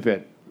feel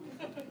stupid.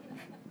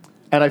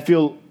 And I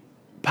feel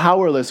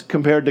powerless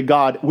compared to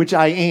God, which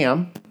I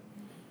am,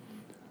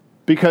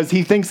 because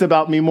he thinks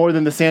about me more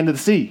than the sand of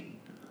the sea.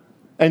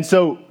 And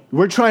so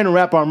we're trying to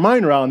wrap our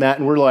mind around that,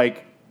 and we're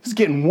like, it's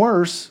getting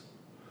worse.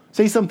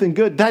 Say something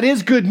good. That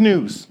is good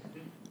news.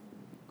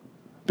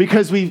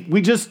 Because we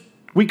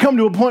come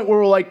to a point where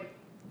we're like,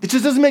 it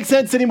just doesn't make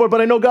sense anymore, but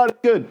I know God is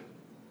good.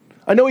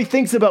 I know he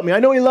thinks about me. I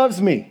know he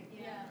loves me.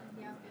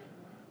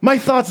 My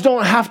thoughts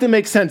don't have to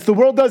make sense. The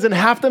world doesn't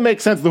have to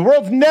make sense. The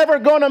world's never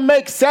going to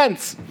make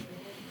sense.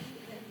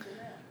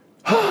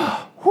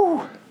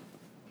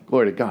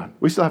 Glory to God.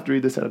 We still have to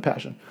read this out of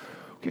Passion.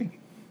 Okay.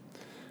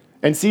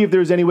 And see if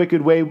there's any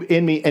wicked way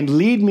in me and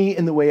lead me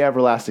in the way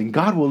everlasting.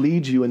 God will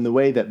lead you in the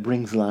way that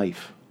brings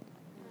life.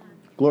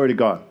 Glory to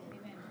God.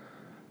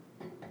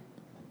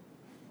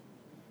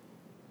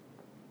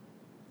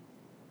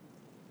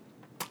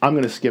 I'm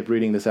going to skip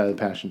reading this out of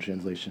the Passion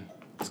Translation.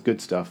 It's good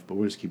stuff, but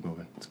we'll just keep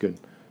moving. It's good.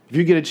 If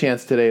you get a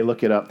chance today,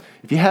 look it up.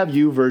 If you have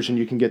YouVersion,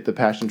 you can get the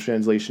Passion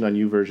Translation on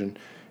YouVersion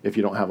if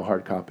you don't have a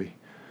hard copy.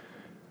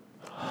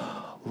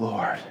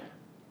 Lord.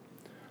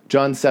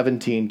 John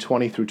 17,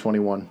 20 through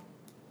 21.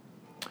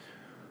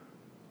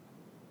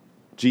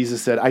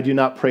 Jesus said, I do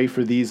not pray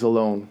for these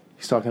alone.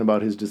 He's talking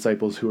about his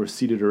disciples who are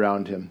seated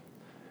around him,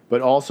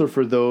 but also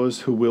for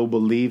those who will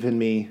believe in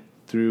me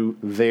through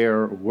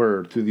their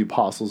word, through the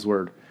apostles'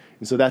 word.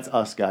 And so that's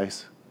us,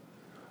 guys.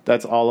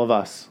 That's all of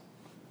us.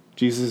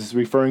 Jesus is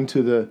referring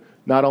to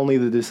not only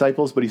the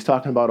disciples, but he's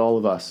talking about all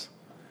of us.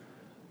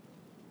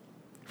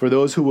 For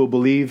those who will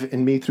believe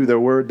in me through their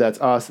word,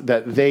 that's us,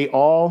 that they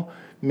all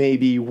may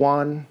be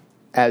one,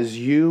 as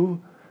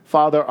you,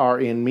 Father, are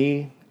in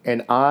me,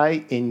 and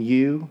I in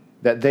you,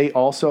 that they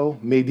also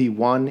may be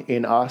one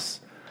in us,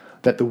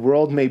 that the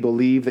world may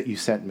believe that you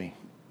sent me.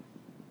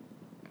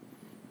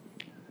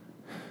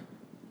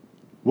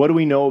 What do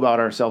we know about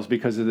ourselves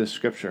because of this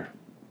scripture?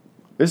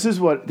 This is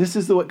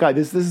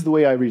the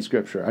way I read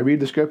scripture. I read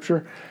the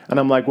scripture and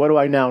I'm like, what do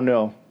I now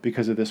know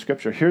because of this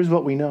scripture? Here's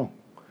what we know.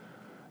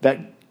 That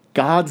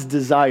God's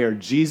desire,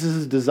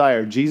 Jesus'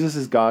 desire, Jesus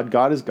is God,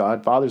 God is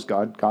God, Father's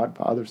God, God,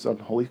 Father, Son,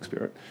 Holy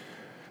Spirit.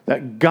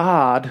 That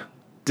God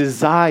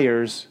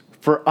desires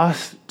for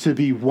us to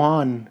be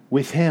one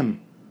with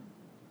him.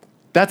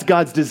 That's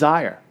God's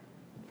desire.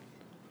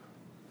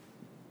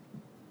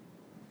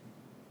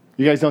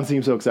 You guys don't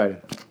seem so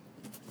excited.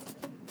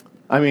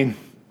 I mean,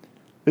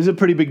 this is a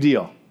pretty big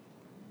deal.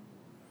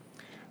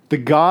 The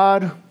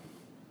God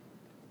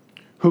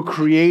who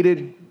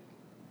created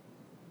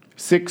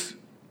 6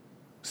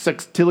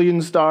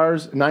 sextillion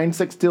stars, 9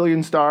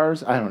 sextillion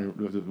stars, I don't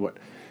know what.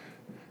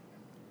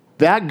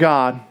 That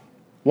God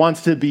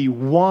wants to be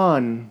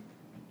one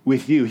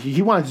with you.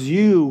 He wants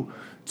you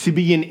to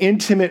be in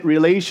intimate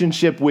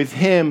relationship with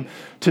him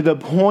to the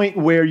point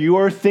where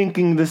you're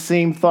thinking the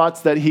same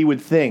thoughts that he would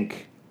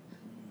think.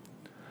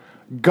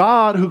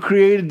 God who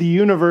created the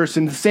universe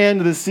and the sand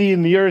of the sea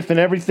and the earth and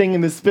everything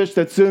in this fish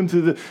that swim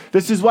through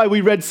this is why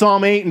we read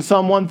Psalm 8 and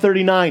Psalm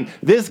 139.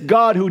 This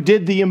God who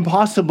did the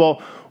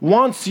impossible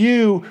wants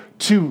you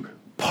to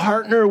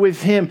partner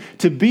with him,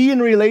 to be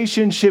in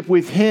relationship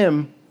with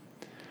him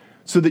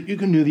so that you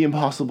can do the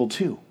impossible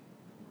too.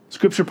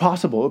 Scripture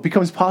possible. It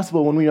becomes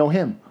possible when we know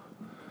him.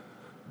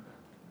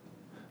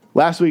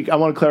 Last week, I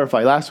want to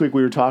clarify. Last week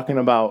we were talking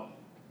about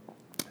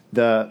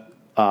the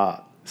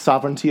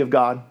sovereignty of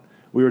God.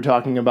 We were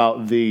talking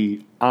about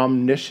the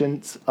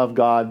omniscience of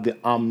God, the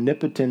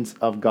omnipotence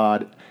of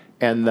God,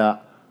 and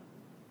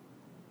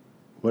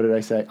what did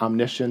I say?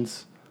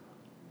 Omniscience,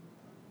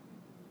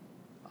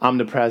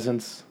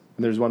 omnipresence,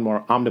 and there's one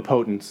more,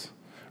 omnipotence,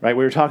 right?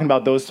 We were talking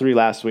about those 3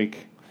 last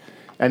week,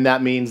 and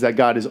that means that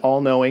God is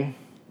all-knowing,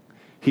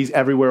 he's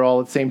everywhere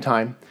all at the same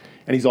time,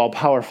 and he's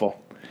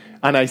all-powerful.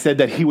 And I said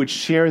that he would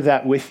share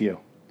that with you.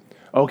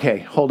 Okay,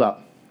 hold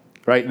up,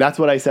 right? That's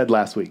what I said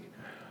last week.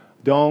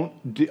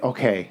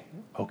 Okay.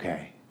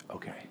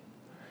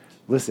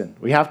 Listen,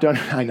 we have to,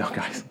 I know,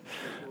 guys.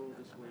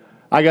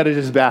 I got to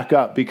just back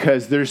up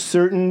because there's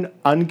certain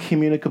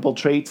uncommunicable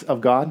traits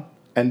of God,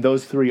 and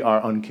those 3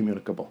 are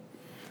uncommunicable.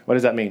 What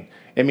does that mean?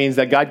 It means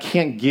that God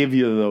can't give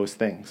you those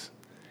things.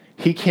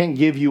 He can't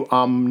give you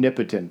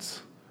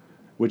omnipotence,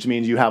 which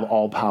means you have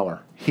all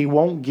power. He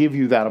won't give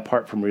you that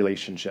apart from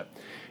relationship.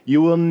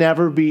 You will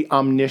never be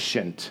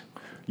omniscient.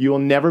 You will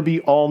never be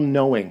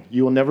all-knowing.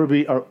 You will never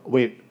be,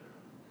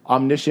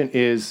 omniscient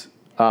is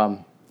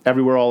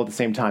everywhere all at the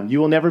same time. You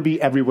will never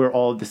be everywhere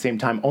all at the same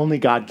time. Only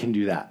God can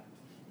do that.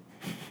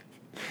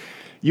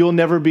 You will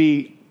never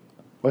be,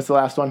 what's the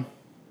last one?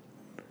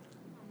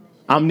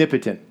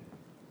 Omnipotent.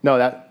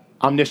 No,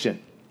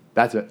 omniscient.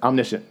 That's it.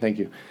 Omniscient. Thank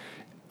you.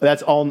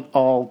 That's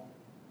all,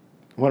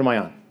 what am I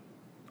on?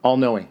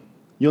 All-knowing.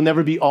 You'll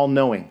never be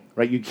all-knowing,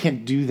 right? You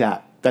can't do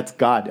that. That's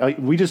God.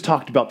 We just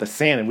talked about the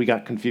sand and we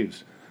got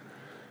confused.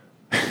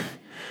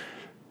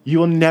 You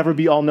will never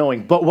be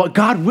all-knowing. But what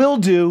God will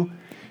do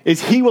is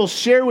he will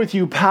share with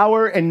you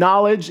power and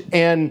knowledge,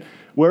 and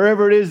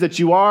wherever it is that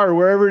you are or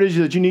wherever it is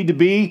that you need to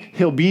be,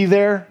 he'll be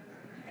there.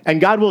 And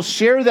God will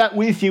share that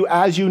with you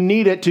as you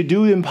need it to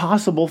do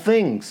impossible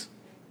things.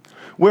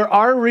 Where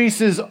our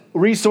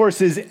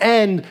resources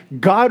end,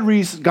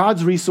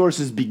 God's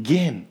resources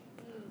begin.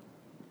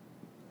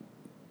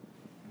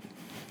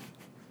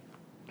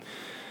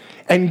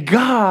 And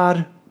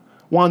God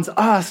wants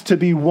us to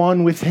be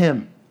one with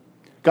him.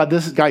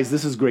 This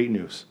is great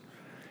news.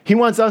 He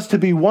wants us to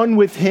be one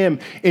with him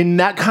in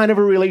that kind of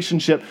a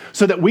relationship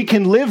so that we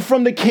can live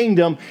from the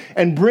kingdom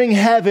and bring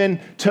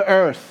heaven to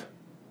earth.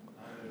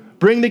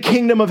 Bring the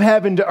kingdom of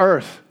heaven to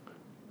earth.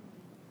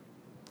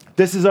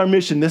 This is our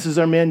mission. This is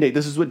our mandate.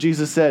 This is what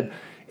Jesus said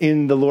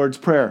in the Lord's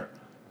Prayer.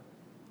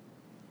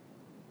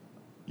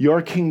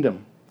 Your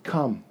kingdom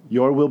come,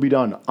 your will be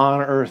done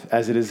on earth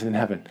as it is in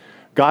heaven.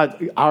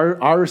 God,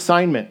 our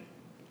assignment,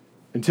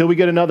 until we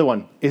get another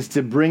one, is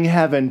to bring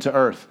heaven to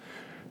earth.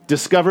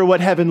 Discover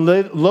what heaven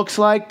looks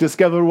like.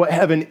 Discover what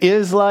heaven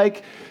is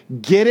like.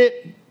 Get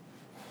it,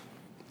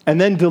 and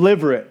then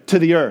deliver it to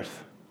the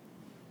earth.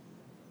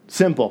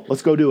 Simple.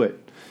 Let's go do it.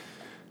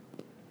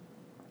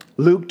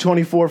 Luke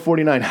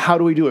 24:49. How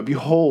do we do it?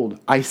 Behold,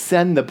 I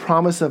send the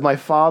promise of my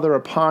Father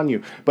upon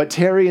you, but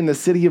tarry in the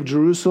city of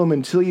Jerusalem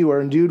until you are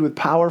endued with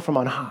power from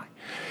on high.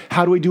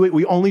 How do we do it?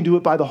 We only do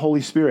it by the Holy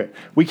Spirit.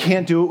 We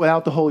can't do it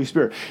without the Holy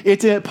Spirit.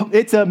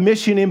 It's a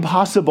mission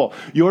impossible.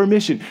 Your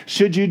mission,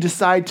 should you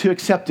decide to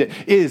accept it,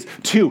 is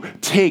to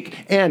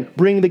take and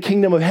bring the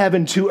kingdom of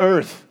heaven to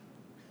earth.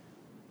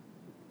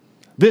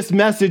 This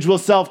message will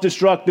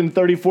self-destruct in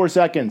 34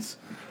 seconds.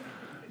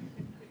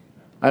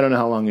 I don't know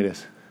how long it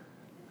is.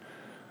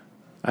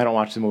 I don't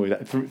watch the movie.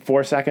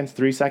 4 seconds?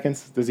 3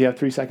 seconds? Does he have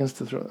 3 seconds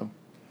to throw them?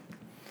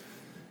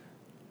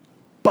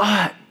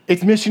 But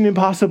it's mission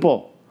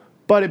impossible.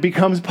 But it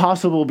becomes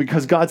possible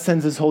because God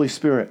sends his Holy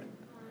Spirit.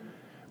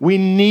 We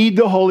need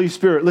the Holy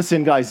Spirit.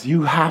 Listen, guys,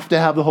 you have to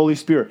have the Holy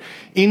Spirit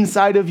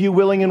inside of you,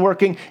 willing and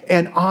working,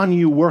 and on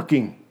you,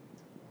 working.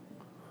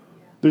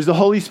 There's the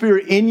Holy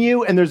Spirit in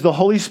you, and there's the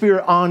Holy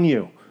Spirit on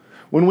you.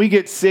 When we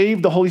get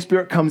saved, the Holy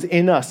Spirit comes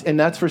in us, and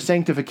that's for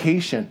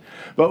sanctification.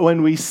 But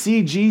when we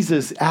see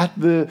Jesus at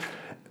the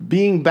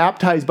being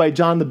baptized by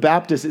John the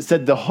Baptist, it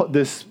said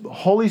this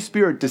Holy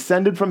Spirit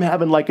descended from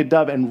heaven like a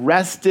dove and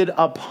rested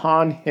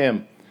upon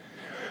him.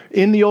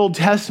 In the Old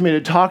Testament,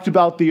 it talked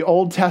about the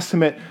Old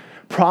Testament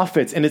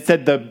prophets, and it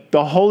said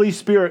the Holy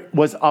Spirit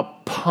was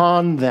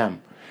upon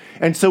them.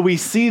 And so we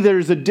see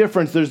there's a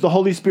difference. There's the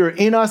Holy Spirit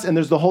in us, and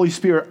there's the Holy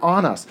Spirit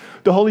on us.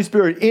 The Holy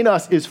Spirit in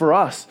us is for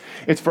us.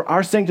 It's for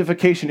our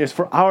sanctification. It's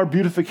for our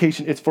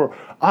beautification. It's for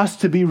us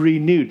to be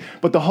renewed.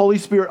 But the Holy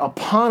Spirit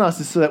upon us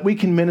is so that we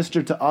can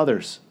minister to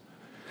others.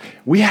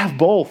 We have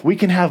both. We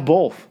can have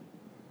both.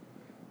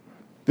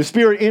 The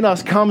Spirit in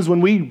us comes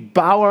when we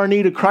bow our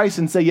knee to Christ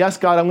and say, yes,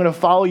 God, I'm going to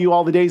follow you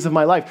all the days of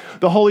my life.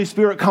 The Holy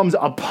Spirit comes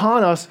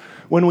upon us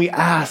when we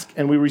ask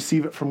and we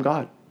receive it from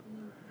God.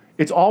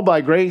 It's all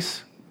by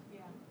grace.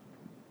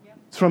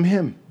 It's from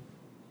him.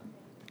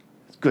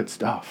 It's good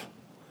stuff.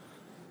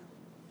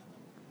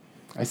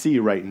 I see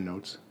you writing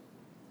notes.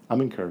 I'm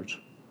encouraged.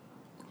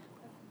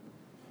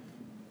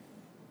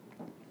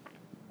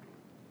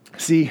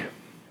 See,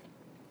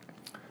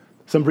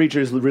 some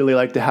preachers really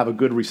like to have a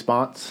good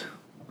response.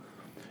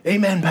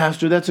 Amen,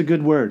 Pastor, that's a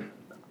good word.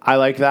 I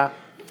like that.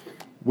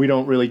 We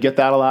don't really get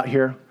that a lot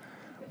here.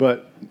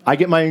 But I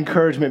get my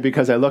encouragement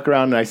because I look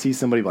around and I see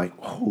somebody like,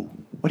 whoa,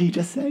 what did you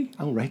just say?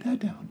 I'll write that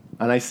down.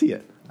 And I see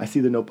it. I see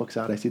the notebooks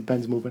out. I see the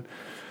pens moving.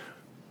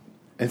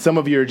 And some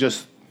of you are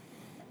just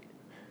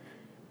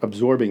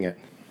absorbing it.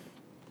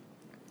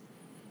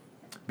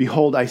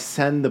 Behold, I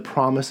send the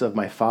promise of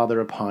my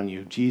Father upon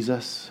you.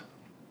 Jesus,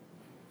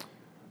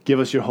 give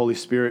us your Holy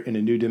Spirit in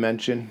a new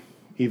dimension,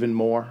 even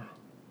more.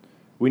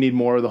 We need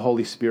more of the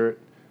Holy Spirit.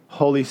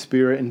 Holy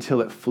Spirit until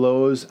it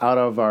flows out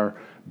of our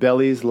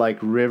bellies like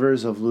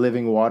rivers of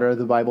living water,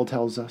 the Bible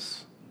tells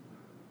us.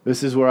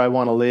 This is where I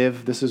want to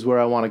live. This is where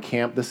I want to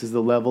camp. This is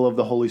the level of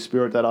the Holy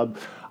Spirit that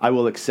I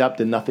will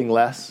accept and nothing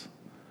less.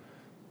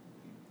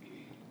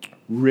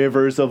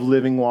 Rivers of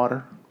living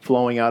water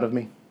flowing out of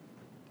me.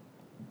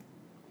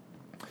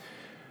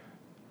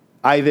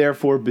 I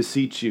therefore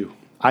beseech you.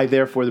 I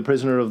therefore, the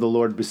prisoner of the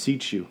Lord,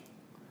 beseech you.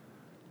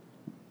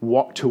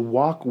 To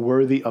walk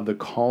worthy of the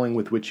calling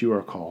with which you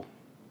are called,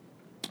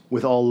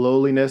 with all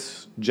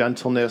lowliness,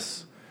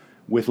 gentleness,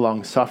 with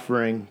long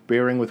suffering,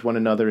 bearing with one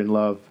another in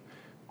love,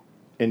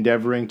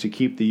 endeavoring to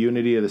keep the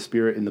unity of the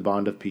Spirit in the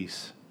bond of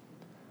peace.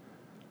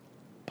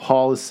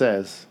 Paul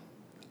says,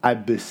 I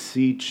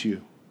beseech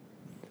you.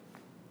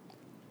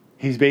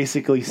 He's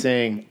basically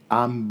saying,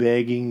 I'm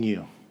begging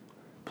you,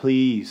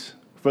 please,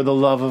 for the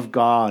love of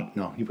God.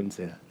 No, he wouldn't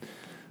say that.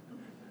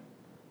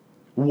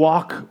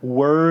 Walk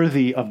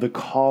worthy of the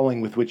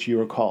calling with which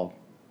you are called.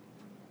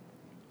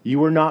 You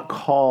were not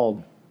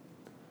called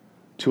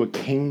to a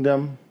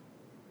kingdom,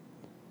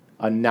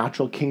 a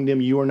natural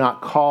kingdom. You are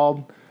not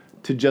called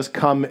to just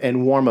come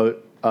and warm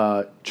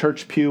a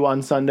church pew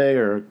on Sunday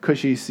or a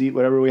cushy seat,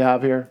 whatever we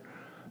have here.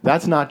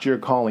 That's not your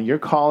calling. Your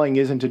calling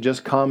isn't to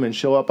just come and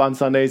show up on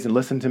Sundays and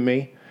listen to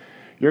me.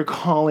 Your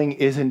calling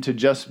isn't to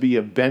just be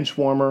a bench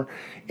warmer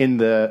in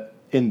the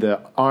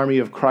army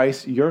of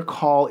Christ. Your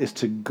call is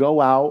to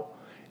go out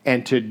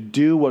and to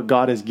do what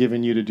God has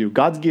given you to do.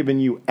 God's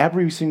given you,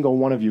 every single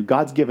one of you,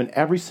 God's given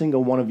every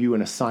single one of you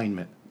an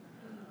assignment.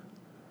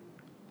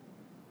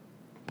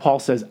 Paul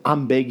says,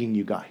 I'm begging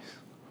you guys,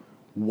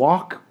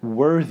 walk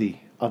worthy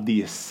of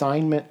the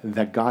assignment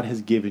that God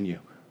has given you.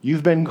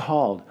 You've been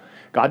called.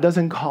 God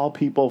doesn't call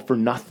people for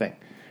nothing.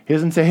 He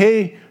doesn't say,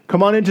 hey,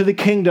 come on into the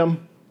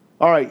kingdom.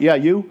 All right, yeah,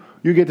 you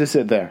get to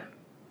sit there.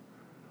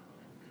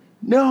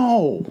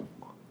 No.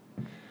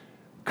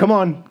 Come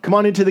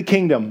on into the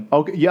kingdom.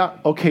 Okay, yeah,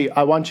 okay,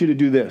 I want you to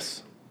do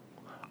this.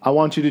 I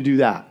want you to do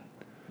that.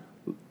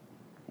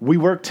 We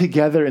work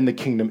together in the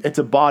kingdom. It's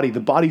a body. The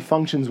body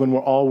functions when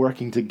we're all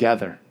working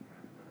together.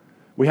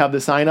 We have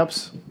the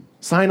sign-ups.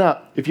 Sign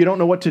up. If you don't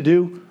know what to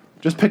do,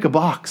 just pick a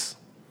box.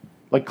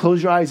 Like,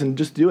 close your eyes and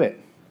just do it.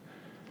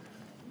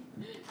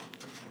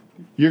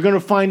 You're going to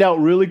find out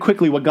really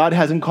quickly what God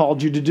hasn't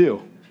called you to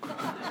do.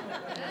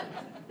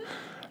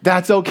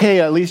 That's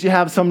okay. At least you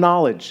have some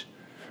knowledge.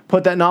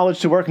 Put that knowledge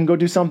to work and go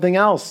do something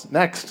else.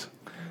 Next.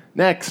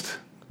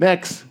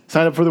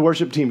 Sign up for the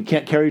worship team.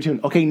 Can't carry a tune.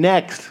 Okay,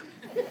 next.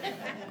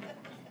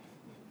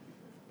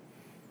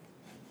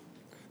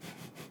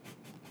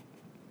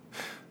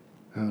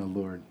 Oh,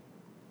 Lord.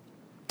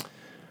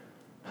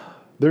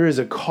 There is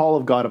a call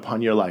of God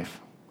upon your life.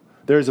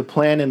 There is a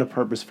plan and a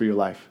purpose for your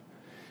life.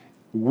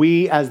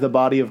 We, as the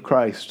body of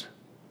Christ,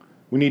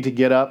 we need to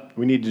get up.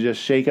 We need to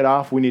just shake it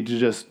off. We need to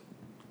just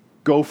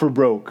go for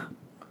broke.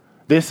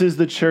 This is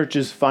the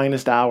church's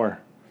finest hour.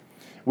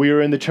 We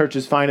are in the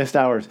church's finest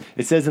hours.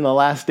 It says in the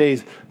last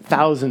days,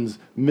 thousands,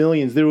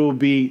 millions, there will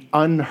be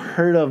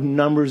unheard of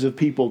numbers of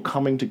people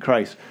coming to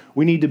Christ.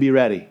 We need to be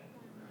ready.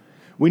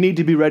 We need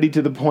to be ready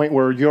to the point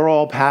where you're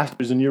all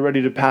pastors and you're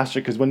ready to pastor,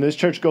 because when this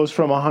church goes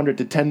from 100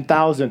 to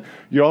 10,000,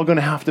 you're all going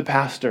to have to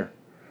pastor.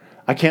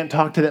 I can't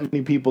talk to that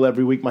many people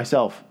every week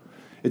myself.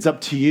 It's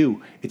up to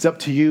you. It's up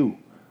to you.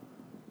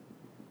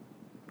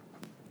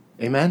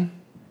 Amen?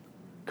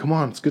 Come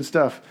on, it's good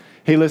stuff.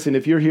 Hey, listen,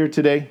 if you're here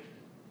today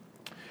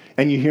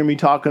and you hear me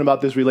talking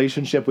about this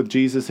relationship with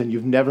Jesus and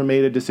you've never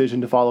made a decision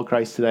to follow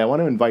Christ today, I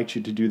want to invite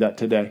you to do that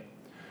today.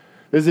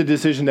 This is a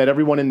decision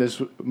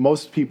that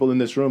most people in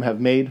this room have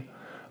made.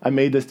 I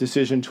made this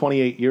decision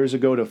 28 years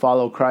ago to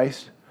follow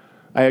Christ.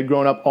 I had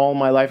grown up all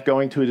my life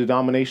going to a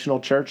denominational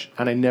church,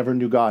 and I never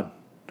knew God.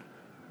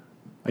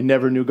 I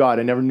never knew God.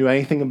 I never knew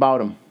anything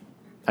about him.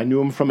 I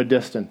knew him from a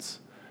distance.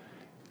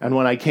 And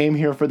when I came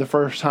here for the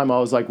first time, I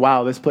was like,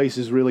 wow, this place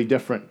is really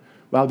different.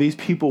 Wow, these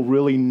people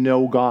really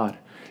know God.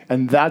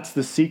 And that's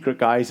the secret,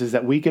 guys, is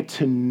that we get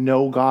to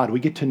know God. We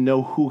get to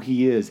know who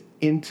he is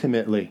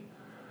intimately.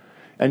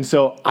 And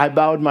so I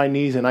bowed my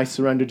knees and I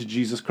surrendered to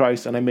Jesus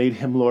Christ and I made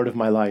him Lord of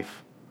my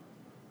life.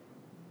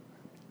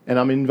 And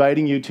I'm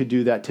inviting you to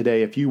do that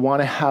today. If you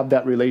want to have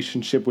that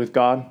relationship with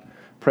God,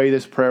 pray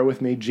this prayer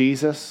with me.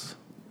 Jesus,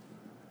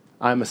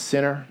 I'm a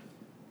sinner.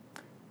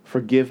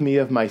 Forgive me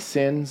of my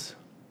sins.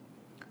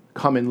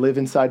 Come and live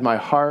inside my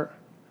heart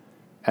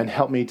and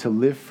help me to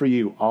live for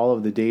you all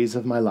of the days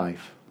of my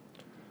life.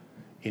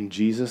 In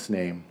Jesus'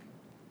 name,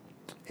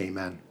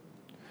 amen.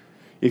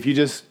 If you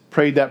just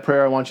prayed that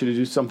prayer, I want you to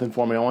do something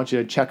for me. I want you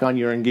to check on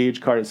your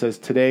Engage card. It says,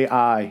 today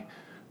I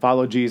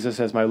follow Jesus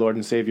as my Lord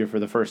and Savior for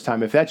the first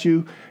time. If that's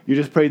you, you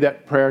just prayed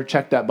that prayer,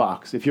 check that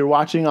box. If you're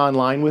watching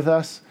online with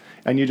us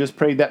and you just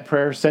prayed that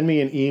prayer, send me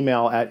an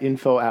email at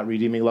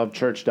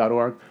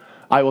info@redeeminglovechurch.org.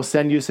 I will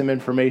send you some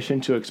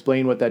information to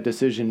explain what that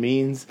decision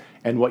means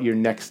and what your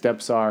next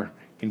steps are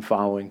in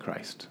following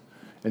Christ.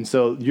 And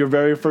so your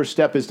very first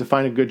step is to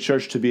find a good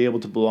church to be able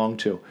to belong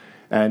to.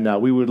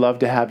 And we would love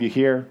to have you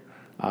here.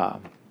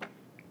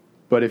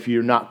 But if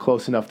you're not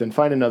close enough, then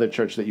find another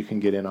church that you can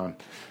get in on.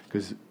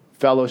 Because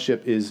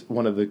fellowship is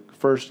one of the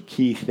first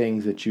key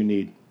things that you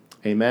need.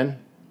 Amen?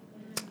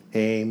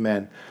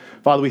 Amen.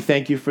 Father, we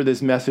thank you for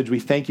this message. We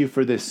thank you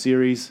for this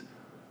series.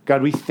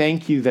 God, we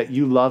thank you that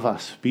you love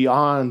us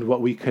beyond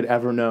what we could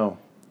ever know.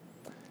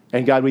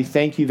 And God, we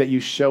thank you that you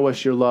show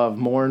us your love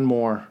more and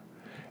more.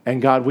 And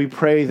God, we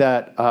pray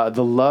that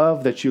the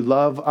love that you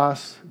love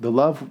us, the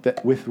love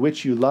that with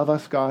which you love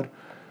us, God,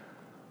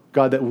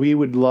 that we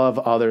would love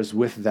others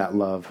with that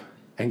love.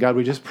 And God,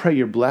 we just pray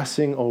your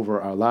blessing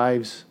over our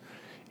lives.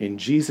 In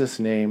Jesus'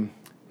 name,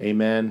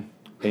 amen,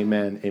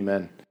 amen,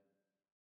 amen.